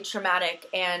really traumatic,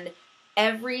 and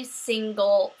every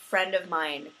single friend of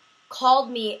mine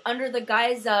called me under the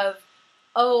guise of,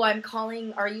 oh, I'm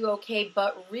calling, are you okay?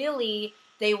 But really,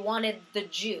 they wanted the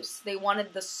juice. They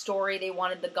wanted the story. They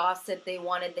wanted the gossip. They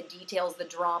wanted the details, the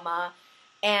drama.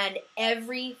 And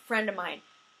every friend of mine,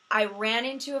 I ran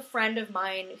into a friend of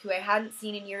mine who I hadn't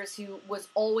seen in years, who was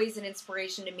always an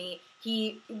inspiration to me.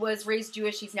 He was raised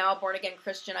Jewish. He's now a born-again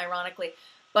Christian, ironically.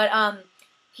 But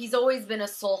he's always been a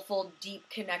soulful, deep,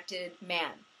 connected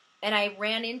man. And I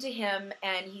ran into him,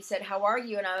 and he said, how are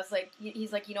you? And I was like,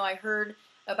 he's like, I heard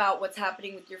about what's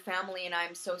happening with your family, and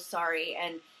I'm so sorry.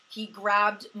 And he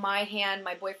grabbed my hand,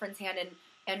 my boyfriend's hand,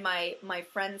 and my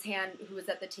friend's hand who was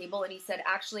at the table, and he said,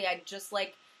 actually, I'd just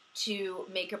like to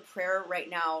make a prayer right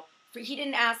now. He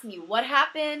didn't ask me what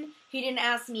happened. He didn't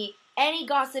ask me any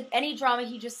gossip, any drama.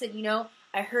 He just said,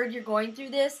 I heard you're going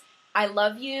through this. I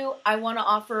love you. I want to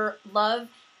offer love.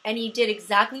 And he did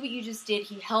exactly what you just did.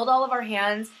 He held all of our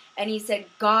hands, and he said,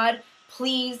 God,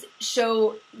 please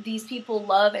show these people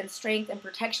love and strength and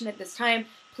protection at this time.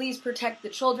 Please protect the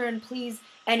children, please.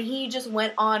 And he just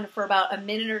went on for about a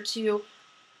minute or two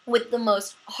with the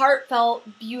most heartfelt,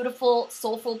 beautiful,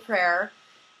 soulful prayer.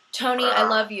 Tony, I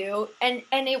love you. And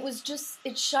it was just,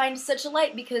 it shined such a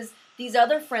light, because these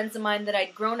other friends of mine that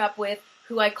I'd grown up with,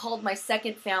 who I called my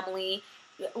second family,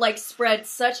 like spread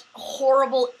such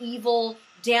horrible, evil,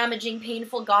 damaging,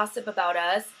 painful gossip about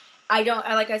us.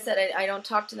 Like I said, I don't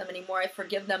talk to them anymore. I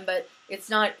forgive them, but it's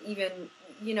not even,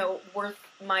 worth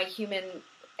my human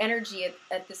energy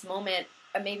at this moment.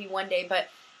 Maybe one day, but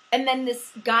And then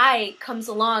this guy comes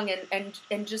along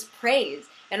and just prays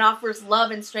and offers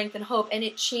love and strength and hope. And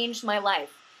it changed my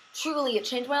life. Truly, it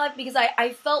changed my life because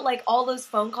I felt like all those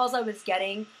phone calls I was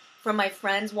getting from my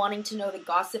friends wanting to know the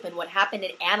gossip and what happened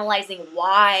and analyzing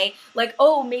why. Like,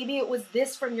 oh, maybe it was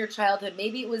this from your childhood.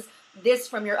 Maybe it was this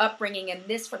from your upbringing and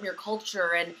this from your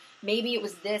culture. And maybe it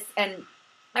was this. And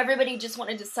everybody just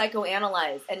wanted to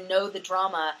psychoanalyze and know the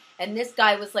drama. And this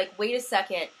guy was like, wait a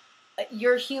second.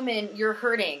 You're human. You're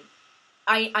hurting.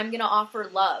 I'm going to offer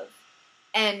love.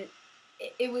 And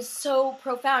it was so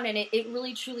profound. And it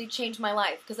really, truly changed my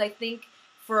life. Because I think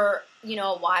for,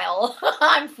 a while,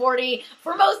 I'm 40.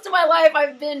 For most of my life,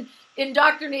 I've been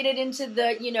indoctrinated into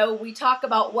the, we talk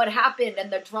about what happened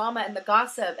and the drama and the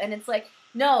gossip. And it's like,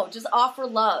 no, just offer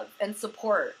love and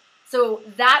support. So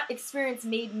that experience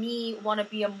made me want to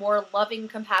be a more loving,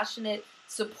 compassionate,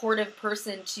 supportive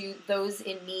person to those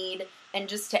in need and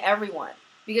just to everyone.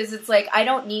 Because it's like, I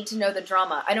don't need to know the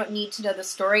drama. I don't need to know the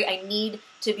story. I need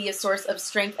to be a source of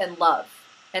strength and love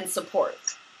and support.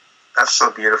 That's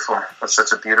so beautiful. That's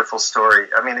such a beautiful story.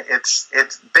 I mean, it's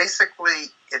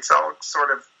basically, it's all sort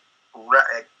of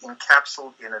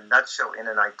encapsulated in a nutshell in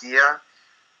an idea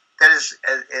that is,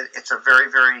 it's a very,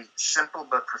 very simple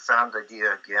but profound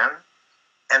idea again.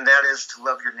 And that is to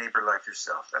love your neighbor like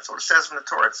yourself. That's what it says in the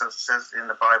Torah. It says in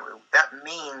the Bible. That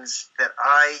means that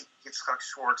I, Yitzchak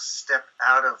Schwartz, step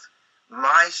out of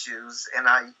my shoes, and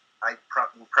I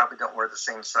probably don't wear the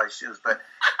same size shoes, but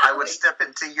I would step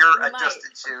into your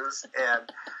adjusted shoes, and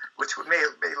which may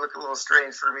look a little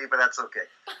strange for me, but that's okay.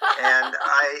 And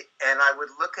I would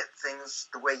look at things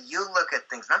the way you look at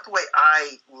things, not the way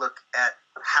I look at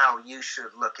how you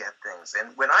should look at things.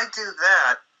 And when I do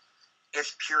that,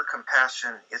 it's pure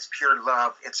compassion, it's pure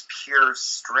love, it's pure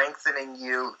strengthening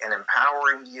you and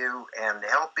empowering you and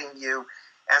helping you,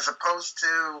 as opposed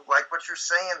to, like what you're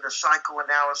saying, the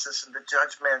psychoanalysis and the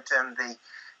judgment and the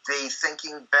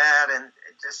thinking bad and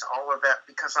just all of that,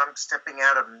 because I'm stepping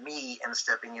out of me and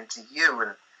stepping into you.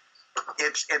 And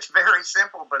it's very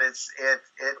simple, but it's a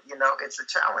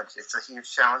challenge. It's a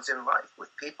huge challenge in life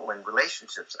with people and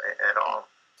relationships at all.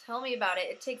 Tell me about it.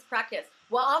 It takes practice.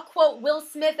 Well, I'll quote Will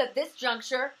Smith at this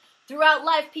juncture. Throughout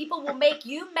life, people will make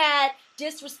you mad,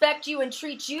 disrespect you, and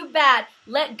treat you bad.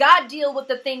 Let God deal with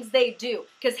the things they do,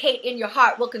 because hate in your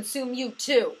heart will consume you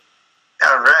too.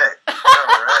 All right. Tell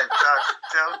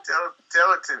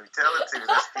it to me.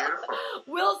 That's beautiful.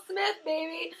 Will Smith,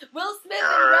 baby. Will Smith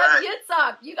and Rabbi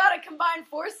Yitzchak. You got to combine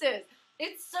forces.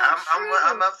 It's so true.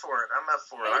 I'm up for it. I'm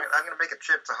going to make a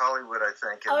trip to Hollywood, I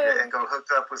think, and go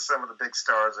hook up with some of the big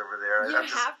stars over there. You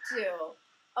have to.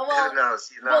 Oh, well, who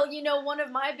knows? Well, one of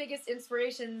my biggest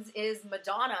inspirations is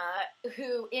Madonna,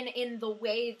 who, in the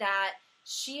way that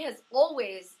she has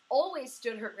always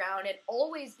stood her ground and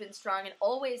always been strong and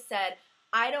always said,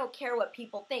 I don't care what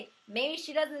people think. Maybe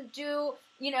she doesn't do,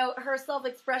 her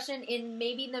self-expression in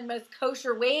maybe the most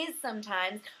kosher ways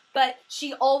sometimes, but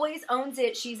she always owns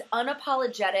it. She's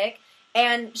unapologetic,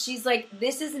 and she's like,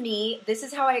 this is me. This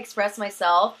is how I express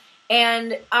myself,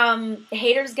 and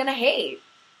haters gonna hate.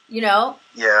 Yeah.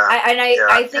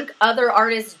 I think other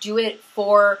artists do it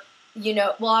for,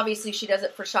 well, obviously she does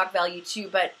it for shock value too,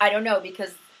 but I don't know,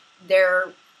 because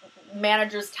their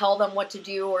managers tell them what to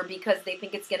do or because they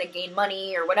think it's going to gain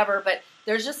money or whatever, but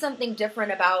there's just something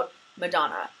different about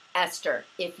Madonna, Esther,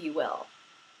 if you will.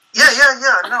 Yeah.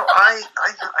 No, I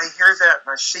hear that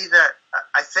and I see that.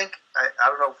 I think, I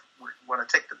don't know if we want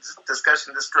to take the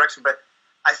discussion in this direction, but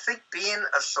I think being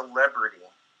a celebrity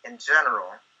in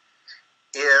general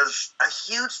is a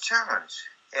huge challenge,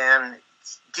 and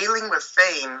dealing with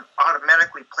fame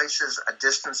automatically places a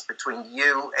distance between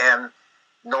you and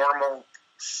normal,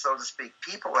 so to speak,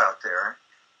 people out there,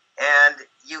 and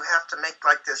you have to make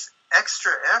like this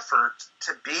extra effort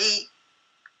to be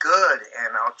good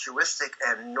and altruistic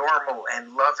and normal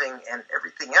and loving and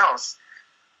everything else.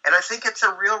 And I think it's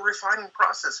a real refining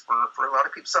process for a lot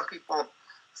of people. Some people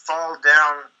fall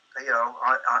down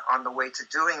on the way to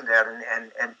doing that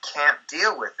and can't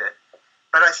deal with it.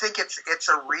 But I think it's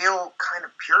a real kind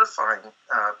of purifying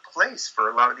place for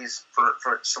a lot of these for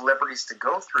celebrities to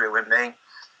go through, and they're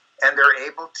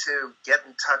able to get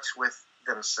in touch with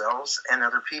themselves and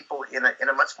other people in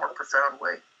a much more profound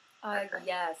way.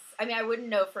 Yes, I mean I wouldn't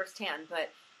know firsthand, but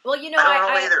well, I don't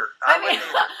know either.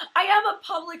 I am a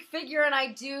public figure, and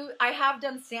I have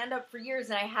done stand up for years,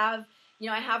 and I have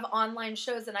online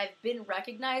shows, and I've been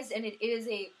recognized, and it is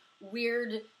a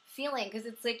weird feeling, because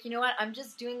it's like, I'm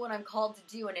just doing what I'm called to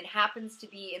do, and it happens to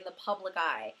be in the public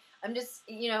eye. I'm just,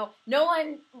 no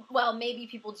one, well, maybe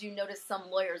people do notice some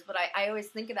lawyers, but I always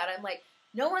think of that. I'm like,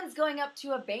 no one's going up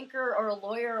to a banker or a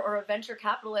lawyer or a venture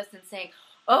capitalist and saying,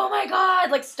 oh my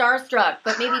God, like starstruck,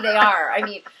 but maybe they are. I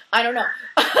mean, I don't know.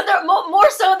 They're more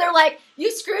so, they're like,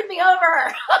 you screwed me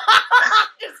over.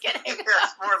 Just kidding. Yeah,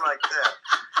 it's more like that.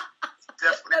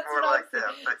 Definitely That's more like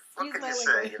that. But what can you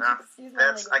say, you know?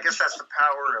 I guess that's the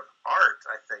power of art,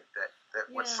 I think, that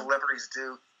what celebrities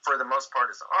do, for the most part,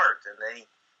 is art, and they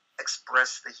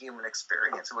express the human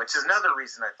experience, which is another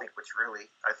reason I think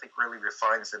really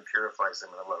refines them, purifies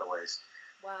them in a lot of ways.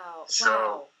 Wow. So,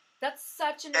 wow. That's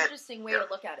such an interesting way to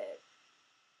look at it.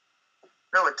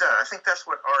 No, it does. I think that's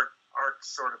what art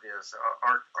sort of is.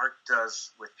 Art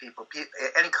does with people.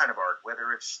 Any kind of art,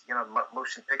 whether it's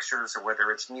motion pictures, or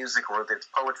whether it's music, or whether it's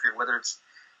poetry, or whether it's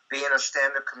being a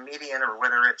stand-up comedian, or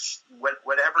whether it's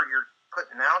whatever you're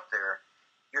putting out there,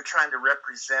 you're trying to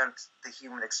represent the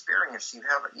human experience. You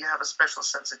have a special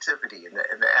sensitivity,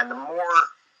 and the more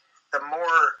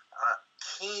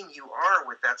keen you are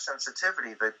with that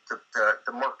sensitivity,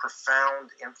 the more profound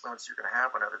influence you're going to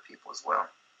have on other people as well.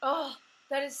 Oh,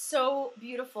 that is so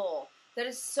beautiful. That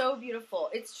is so beautiful.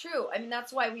 It's true. I mean,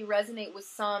 that's why we resonate with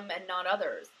some and not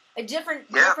others. Different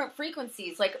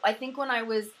frequencies. Like, I think when I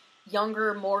was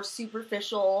younger, more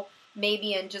superficial,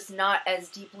 maybe, and just not as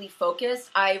deeply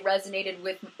focused, I resonated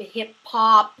with hip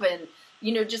hop and,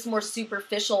 just more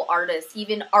superficial artists,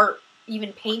 even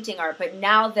painting art. But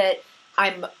now that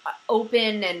I'm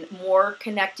open and more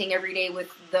connecting every day with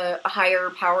the higher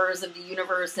powers of the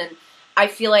universe, and I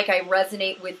feel like I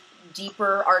resonate with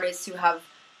deeper artists who have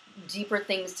deeper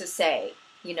things to say,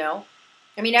 I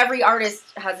mean, every artist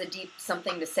has a deep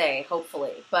something to say,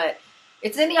 hopefully, but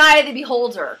it's in the eye of the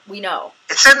beholder, we know.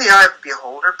 It's in the eye of the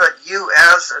beholder, but you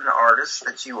as an artist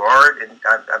that you are, and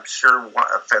I'm sure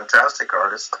a fantastic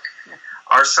artist,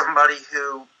 are somebody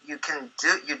who you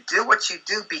do what you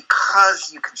do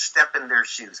because you can step in their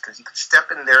shoes, because you can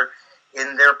step in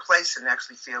their place and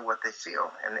actually feel what they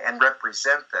feel and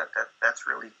represent that. That's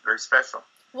really very special.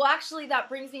 Well, actually, that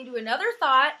brings me to another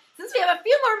thought. Since we have a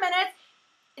few more minutes,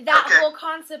 that whole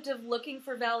concept of looking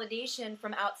for validation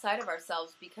from outside of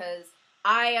ourselves, because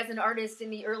I, as an artist in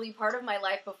the early part of my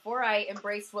life, before I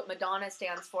embraced what Madonna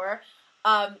stands for,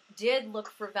 did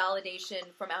look for validation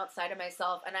from outside of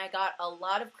myself, and I got a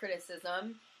lot of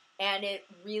criticism, and it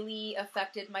really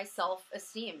affected my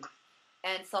self-esteem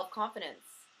and self-confidence.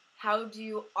 How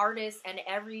do artists and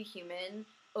every human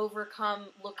overcome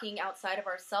looking outside of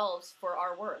ourselves for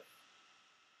our worth?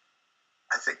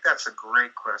 I think that's a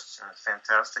great question, a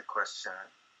fantastic question.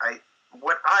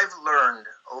 What I've learned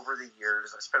over the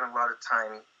years, I spent a lot of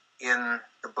time in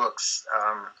the books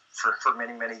for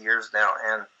many, many years now,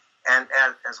 and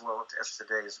as well as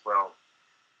today as well.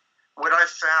 What I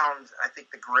found, I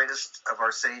think the greatest of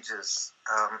our sages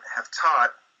have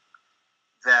taught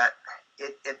that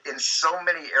in so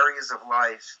many areas of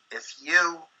life, if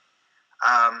you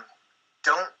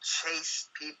don't chase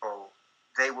people,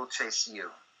 they will chase you.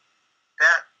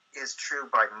 That is true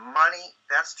by money.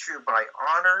 That's true by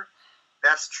honor.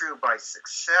 That's true by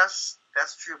success.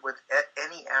 That's true with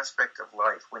any aspect of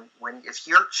life. If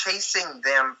you're chasing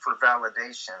them for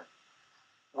validation,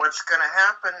 what's going to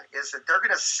happen is that they're going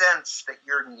to sense that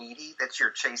you're needy, that you're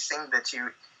chasing, and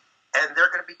they're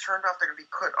going to be turned off. They're going to be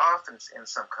put off in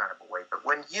some kind of a way. But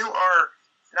when you are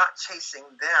not chasing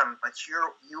them, but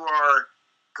you are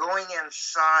going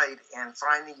inside and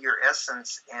finding your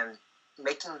essence and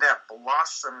making that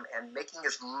blossom and making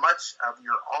as much of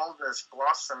your allness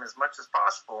blossom as much as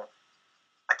possible,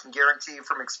 I can guarantee you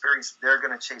from experience, they're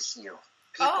going to chase you.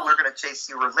 People are going to chase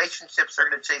you. Relationships are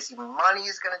going to chase you. Money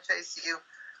is going to chase you.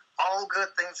 All good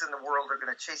things in the world are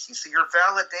going to chase you. So your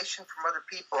validation from other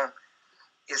people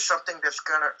is something that's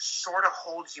going to sort of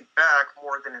hold you back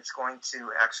more than it's going to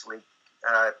actually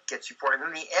get you forward. And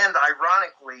in the end,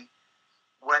 ironically,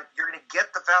 when you're going to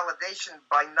get the validation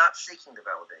by not seeking the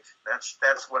validation.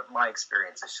 That's what my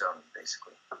experience has shown me,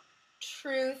 basically.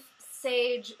 Truth,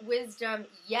 sage, wisdom,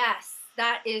 yes.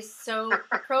 That is so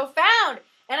profound.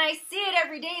 And I see it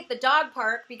every day at the dog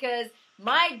park because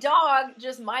my dog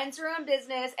just minds her own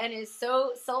business and is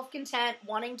so self-content,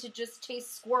 wanting to just chase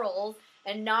squirrels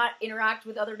and not interact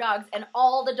with other dogs. And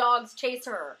all the dogs chase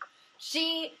her.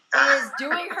 She is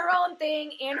doing her own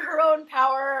thing in her own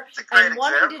power and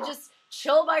wanting to just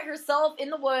chill by herself in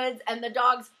the woods, and the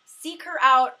dogs seek her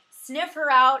out, sniff her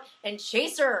out, and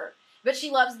chase her. But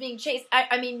she loves being chased.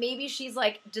 I mean, maybe she's,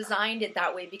 designed it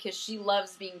that way because she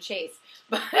loves being chased.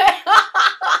 But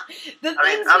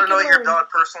I don't know your dog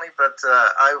personally, but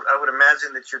I would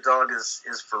imagine that your dog is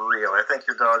for real. I think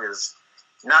your dog is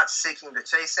not seeking the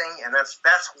chasing, and that's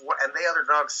what. And the other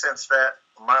dogs sense that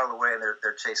a mile away, and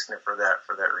they're chasing it for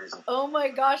that reason. Oh my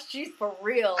gosh, geez, for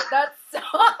real. That's so,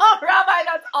 Rabbi,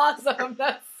 that's awesome.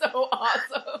 That's so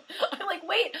awesome. I'm like,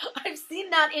 wait, I've seen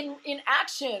that in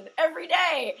action every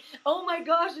day. Oh my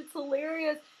gosh, it's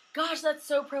hilarious. Gosh, that's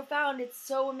so profound. It's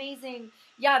so amazing.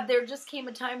 Yeah, there just came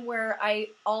a time where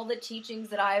all the teachings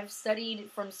that I've studied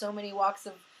from so many walks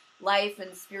of life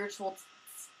and spiritual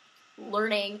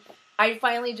learning, I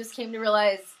finally just came to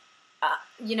realize,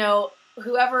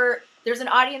 there's an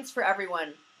audience for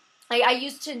everyone. I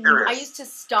used to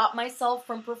stop myself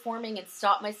from performing and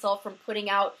stop myself from putting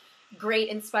out great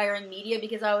inspiring media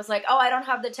because I was like, oh, I don't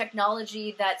have the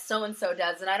technology that so-and-so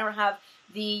does, and I don't have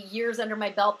the years under my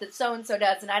belt that so-and-so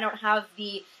does, and I don't have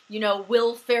the,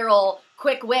 Will Ferrell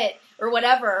quick wit or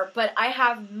whatever, but I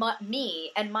have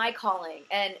me and my calling,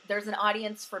 and there's an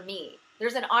audience for me.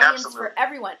 There's an audience for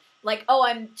everyone. Like, oh,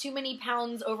 I'm too many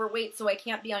pounds overweight, so I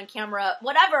can't be on camera,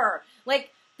 whatever.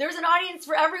 Like, there's an audience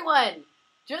for everyone.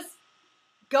 Just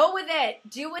go with it.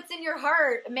 Do what's in your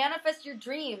heart. Manifest your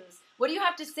dreams. What do you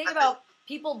have to say about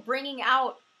people bringing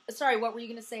out... Sorry, what were you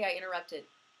going to say? I interrupted.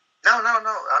 No.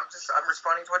 I'm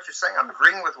responding to what you're saying. I'm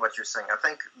agreeing with what you're saying. I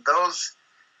think those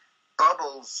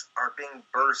bubbles are being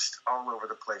burst all over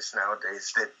the place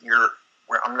nowadays. That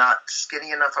where I'm not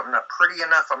skinny enough, I'm not pretty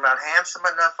enough, I'm not handsome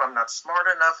enough, I'm not smart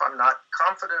enough, I'm not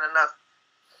confident enough.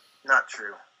 Not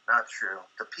true.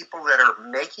 The people that are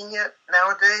making it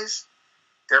nowadays,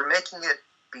 they're making it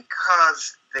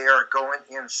because they are going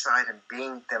inside and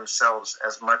being themselves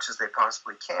as much as they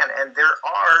possibly can. And that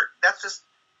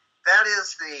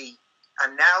is the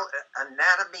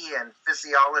anatomy and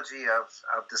physiology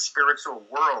of the spiritual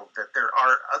world, that there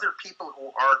are other people who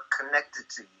are connected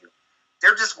to you.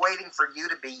 They're just waiting for you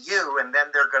to be you, and then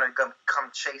they're going to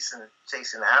come chasing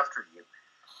after you.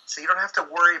 So you don't have to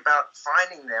worry about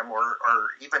finding them or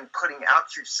even putting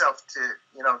out yourself to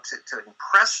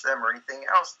impress them or anything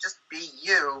else. Just be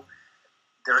you.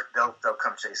 They'll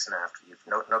come chasing after you.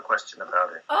 No question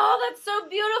about it. Oh, that's so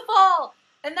beautiful.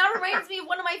 And that reminds me of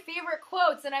one of my favorite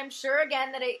quotes, and I'm sure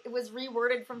again that it was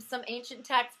reworded from some ancient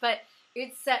text, but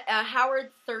it's Howard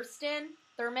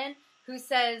Thurman, who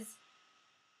says,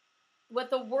 "What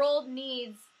the world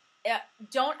needs."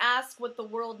 Don't ask what the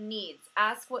world needs.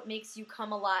 Ask what makes you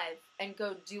come alive and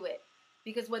go do it.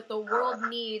 Because what the world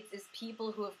needs is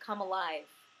people who have come alive.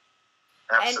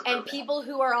 And people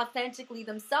who are authentically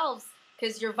themselves,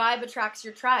 because your vibe attracts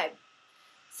your tribe.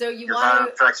 So your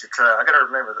vibe attracts your tribe. I got to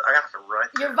remember that. I have to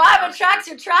write that. Your vibe attracts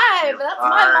your tribe. That's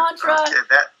my mantra. Okay,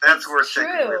 that's worth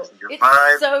sticking with. Your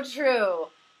vibe. It's so true.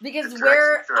 Because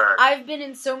I've been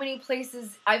in so many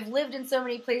places, I've lived in so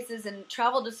many places and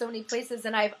traveled to so many places,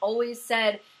 and I've always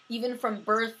said, even from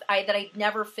birth, that I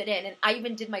never fit in. And I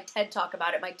even did my TED Talk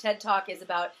about it. My TED Talk is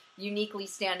about uniquely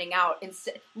standing out,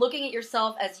 looking at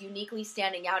yourself as uniquely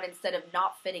standing out instead of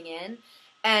not fitting in.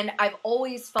 And I've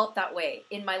always felt that way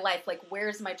in my life, like,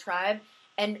 where's my tribe?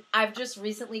 And I've just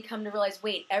recently come to realize,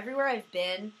 wait, everywhere I've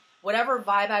been, whatever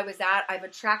vibe I was at, I've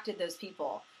attracted those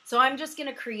people. So I'm just going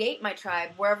to create my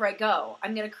tribe wherever I go.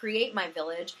 I'm going to create my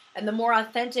village. And the more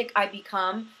authentic I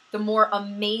become, the more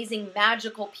amazing,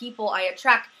 magical people I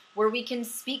attract, where we can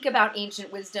speak about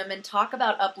ancient wisdom and talk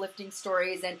about uplifting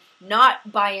stories and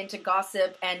not buy into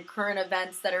gossip and current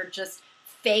events that are just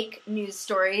fake news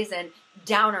stories and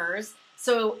downers.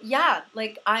 So yeah,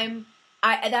 like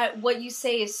that what you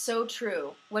say is so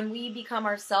true. When we become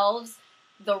ourselves,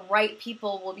 the right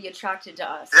people will be attracted to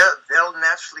us. They'll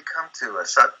naturally come to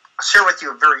us. I'll share with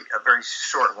you a very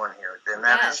short one here, and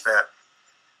that is that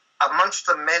amongst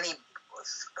the many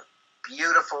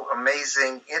beautiful,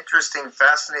 amazing, interesting,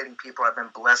 fascinating people I've been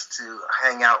blessed to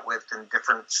hang out with in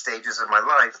different stages of my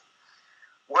life,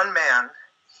 one man,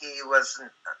 he was an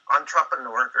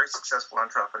entrepreneur, very successful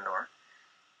entrepreneur,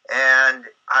 and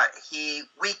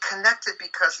we connected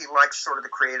because he likes sort of the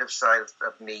creative side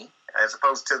of me, as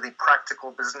opposed to the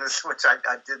practical business, which I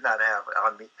did not have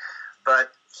on me.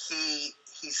 But he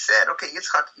said, "Okay,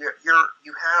 Yitzchak,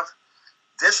 you have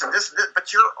this and this,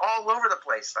 but you're all over the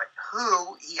place. Like,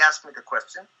 who?" He asked me the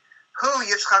question, "Who,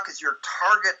 Yitzchak, is your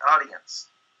target audience?"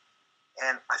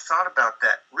 And I thought about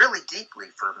that really deeply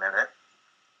for a minute,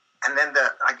 and then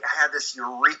I had this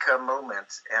eureka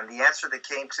moment, and the answer that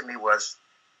came to me was,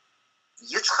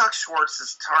 Yitzchak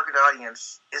Schwartz's target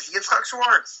audience is Yitzchak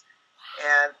Schwartz.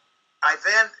 And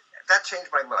that changed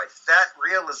my life. That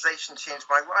realization changed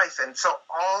my life. And so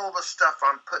all the stuff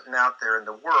I'm putting out there in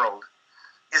the world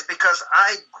is because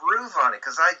I groove on it,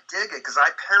 because I dig it, because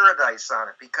I paradise on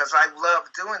it, because I love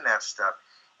doing that stuff.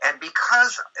 And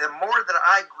because the more that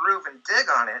I groove and dig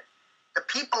on it, the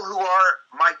people who are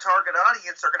my target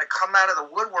audience are going to come out of the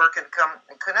woodwork and come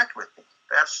and connect with me.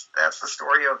 That's the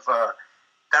story of.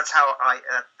 That's how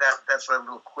that's a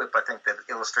little quip I think that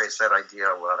illustrates that idea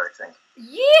a lot. I think.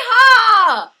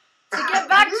 Yeehaw! To get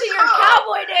back to your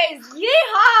cowboy days,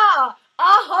 yeehaw!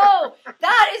 Aho!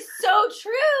 That is so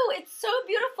true. It's so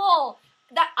beautiful.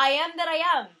 That I am that I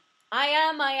am. I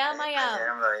am.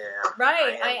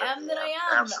 Right. I am that I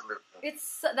am. Absolutely.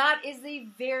 That is a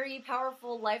very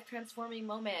powerful, life transforming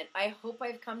moment. I hope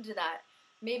I've come to that.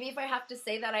 Maybe if I have to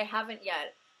say that, I haven't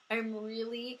yet.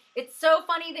 It's so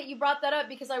funny that you brought that up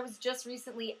because I was just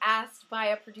recently asked by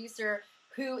a producer,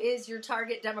 who is your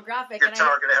target demographic? Your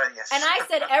target audience. And I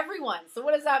said everyone. So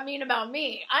what does that mean about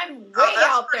me? I'm way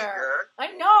out there. Good.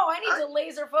 I know. I need to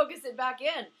laser focus it back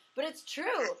in. But it's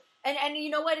true. And you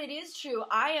know what? It is true.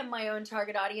 I am my own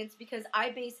target audience because I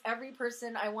base every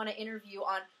person I want to interview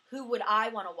on who would I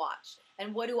want to watch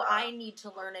and what do I need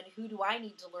to learn and who do I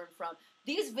need to learn from.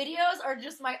 These videos are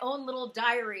just my own little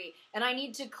diary, and I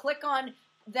need to click on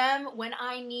them when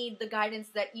I need the guidance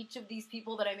that each of these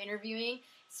people that I'm interviewing,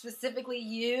 specifically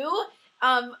you,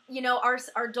 are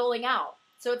doling out.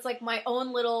 So it's like my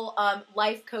own little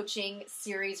life coaching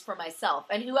series for myself.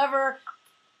 And whoever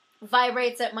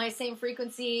vibrates at my same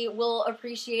frequency will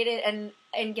appreciate it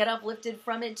and get uplifted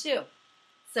from it too.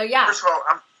 So yeah. First of all,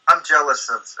 I'm jealous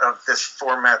of this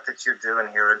format that you're doing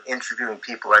here and interviewing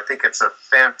people. I think it's a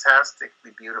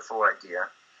fantastically beautiful idea.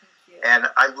 And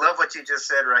I love what you just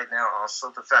said right now. Also,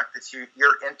 the fact that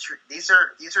these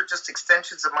are just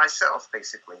extensions of myself,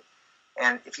 basically.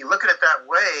 And if you look at it that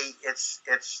way, it's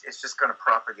just going to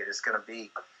propagate. It's going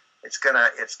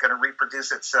to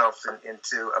reproduce itself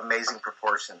into amazing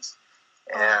proportions.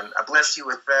 And I bless you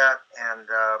with that, and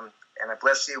I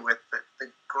bless you with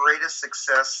the greatest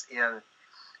success in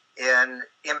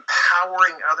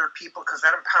empowering other people, because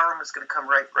that empowerment is going to come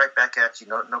right back at you.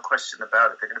 No question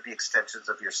about it. They're going to be extensions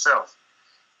of yourself,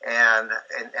 and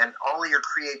all of your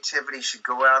creativity should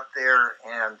go out there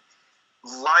and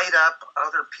light up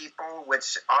other people,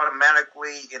 which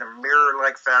automatically, in a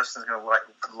mirror-like fashion, is going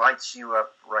to light you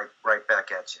up right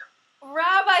back at you.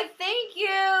 Rabbi, thank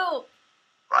you.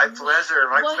 My pleasure.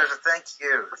 Thank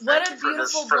you. What Thank a you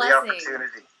beautiful for the blessing.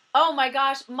 opportunity. Oh my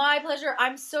gosh, my pleasure.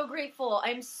 I'm so grateful.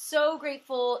 I'm so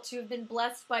grateful to have been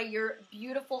blessed by your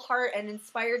beautiful heart and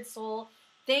inspired soul.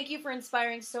 Thank you for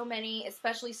inspiring so many,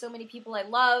 especially so many people I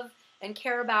love and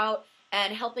care about,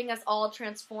 and helping us all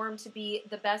transform to be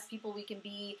the best people we can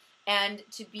be and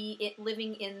to be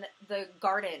living in the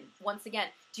garden once again.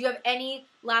 Do you have any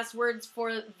last words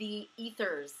for the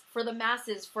ethers, for the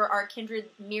masses, for our kindred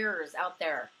mirrors out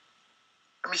there?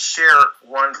 Let me share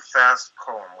one fast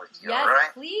poem with you, yes, all right?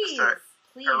 Please. A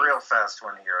real fast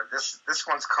one here. This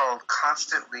one's called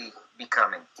Constantly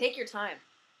Becoming. Take your time.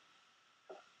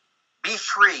 Be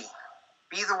free.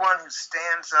 Be the one who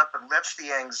stands up and lets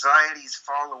the anxieties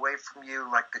fall away from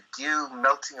you like the dew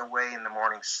melting away in the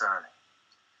morning sun.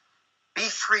 Be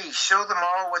free. Show them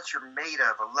all what you're made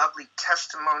of, a lovely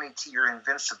testimony to your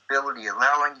invincibility,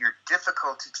 allowing your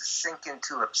difficulty to sink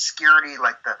into obscurity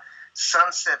like the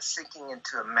sunset sinking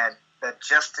into a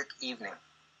majestic evening.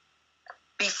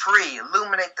 Be free.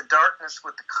 Illuminate the darkness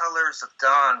with the colors of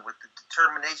dawn, with the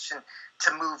determination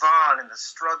to move on in the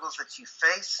struggles that you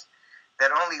face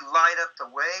that only light up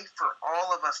the way for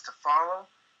all of us to follow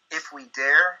if we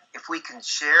dare, if we can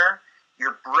share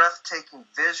your breathtaking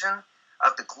vision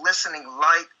of the glistening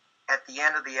light at the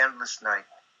end of the endless night.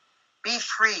 Be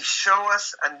free. Show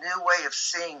us a new way of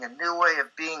seeing, a new way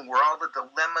of being, where all the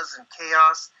dilemmas and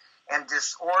chaos and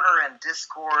disorder and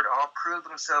discord all prove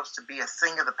themselves to be a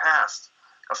thing of the past,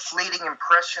 a fleeting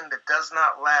impression that does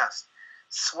not last,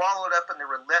 swallowed up in the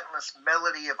relentless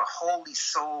melody of a holy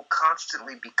soul,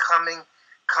 constantly becoming,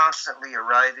 constantly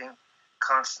arriving,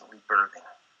 constantly birthing.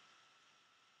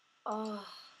 Oh.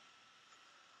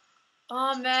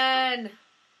 Amen.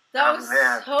 That was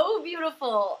so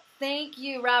beautiful. Thank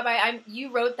you, Rabbi.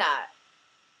 You wrote that.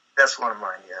 That's one of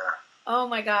mine, yeah. Oh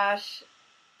my gosh.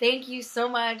 Thank you so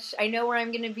much. I know where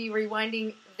I'm going to be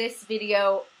rewinding this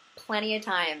video plenty of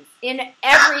times. In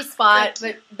every spot,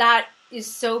 but that is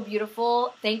so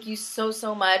beautiful. Thank you so,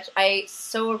 so much. I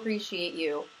so appreciate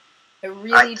you. I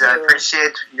really do. I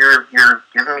appreciate your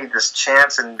giving me this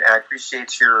chance, and I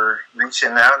appreciate your reaching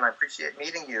out, and I appreciate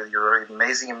meeting you. You're an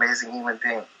amazing, amazing human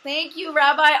being. Thank you,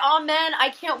 Rabbi. Amen.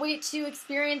 I can't wait to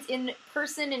experience in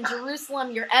person in Jerusalem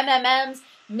your MMMs,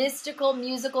 mystical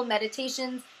musical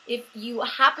meditations. If you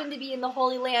happen to be in the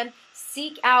Holy Land,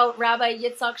 seek out Rabbi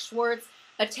Yitzchak Schwartz.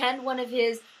 Attend one of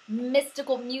his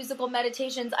mystical musical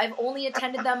meditations. I've only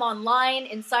attended them online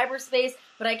in cyberspace,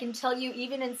 but I can tell you,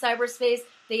 even in cyberspace,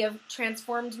 They have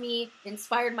transformed me,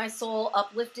 inspired my soul,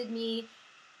 uplifted me,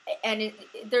 and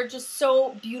they're just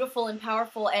so beautiful and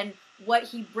powerful, and what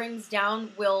he brings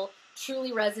down will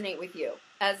truly resonate with you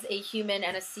as a human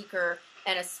and a seeker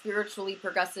and a spiritually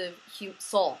progressive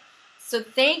soul. So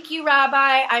thank you,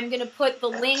 Rabbi. I'm going to put the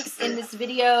links in this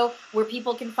video where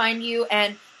people can find you,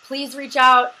 and please reach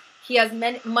out. He has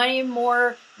many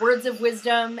more words of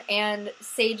wisdom and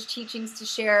sage teachings to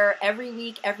share every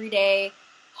week, every day.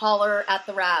 Holler at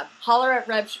the Rab. Holler at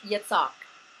Reb Yitzchak.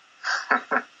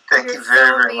 Thank you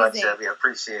very much, Abby. I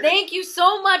appreciate it. Thank you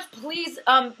so much. Please,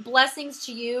 blessings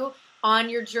to you on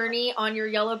your journey on your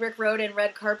yellow brick road and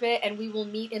red carpet, and we will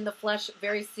meet in the flesh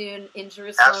very soon in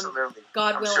Jerusalem. Absolutely.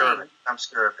 God willing. Sure of it. I'm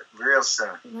sure of it. Real soon.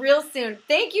 Real soon.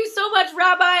 Thank you so much,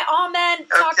 Rabbi. Amen.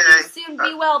 Talk to you soon.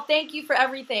 Be well. Thank you for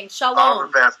everything. Shalom. All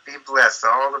the best. Be blessed.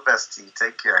 All the best to you.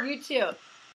 Take care. You too.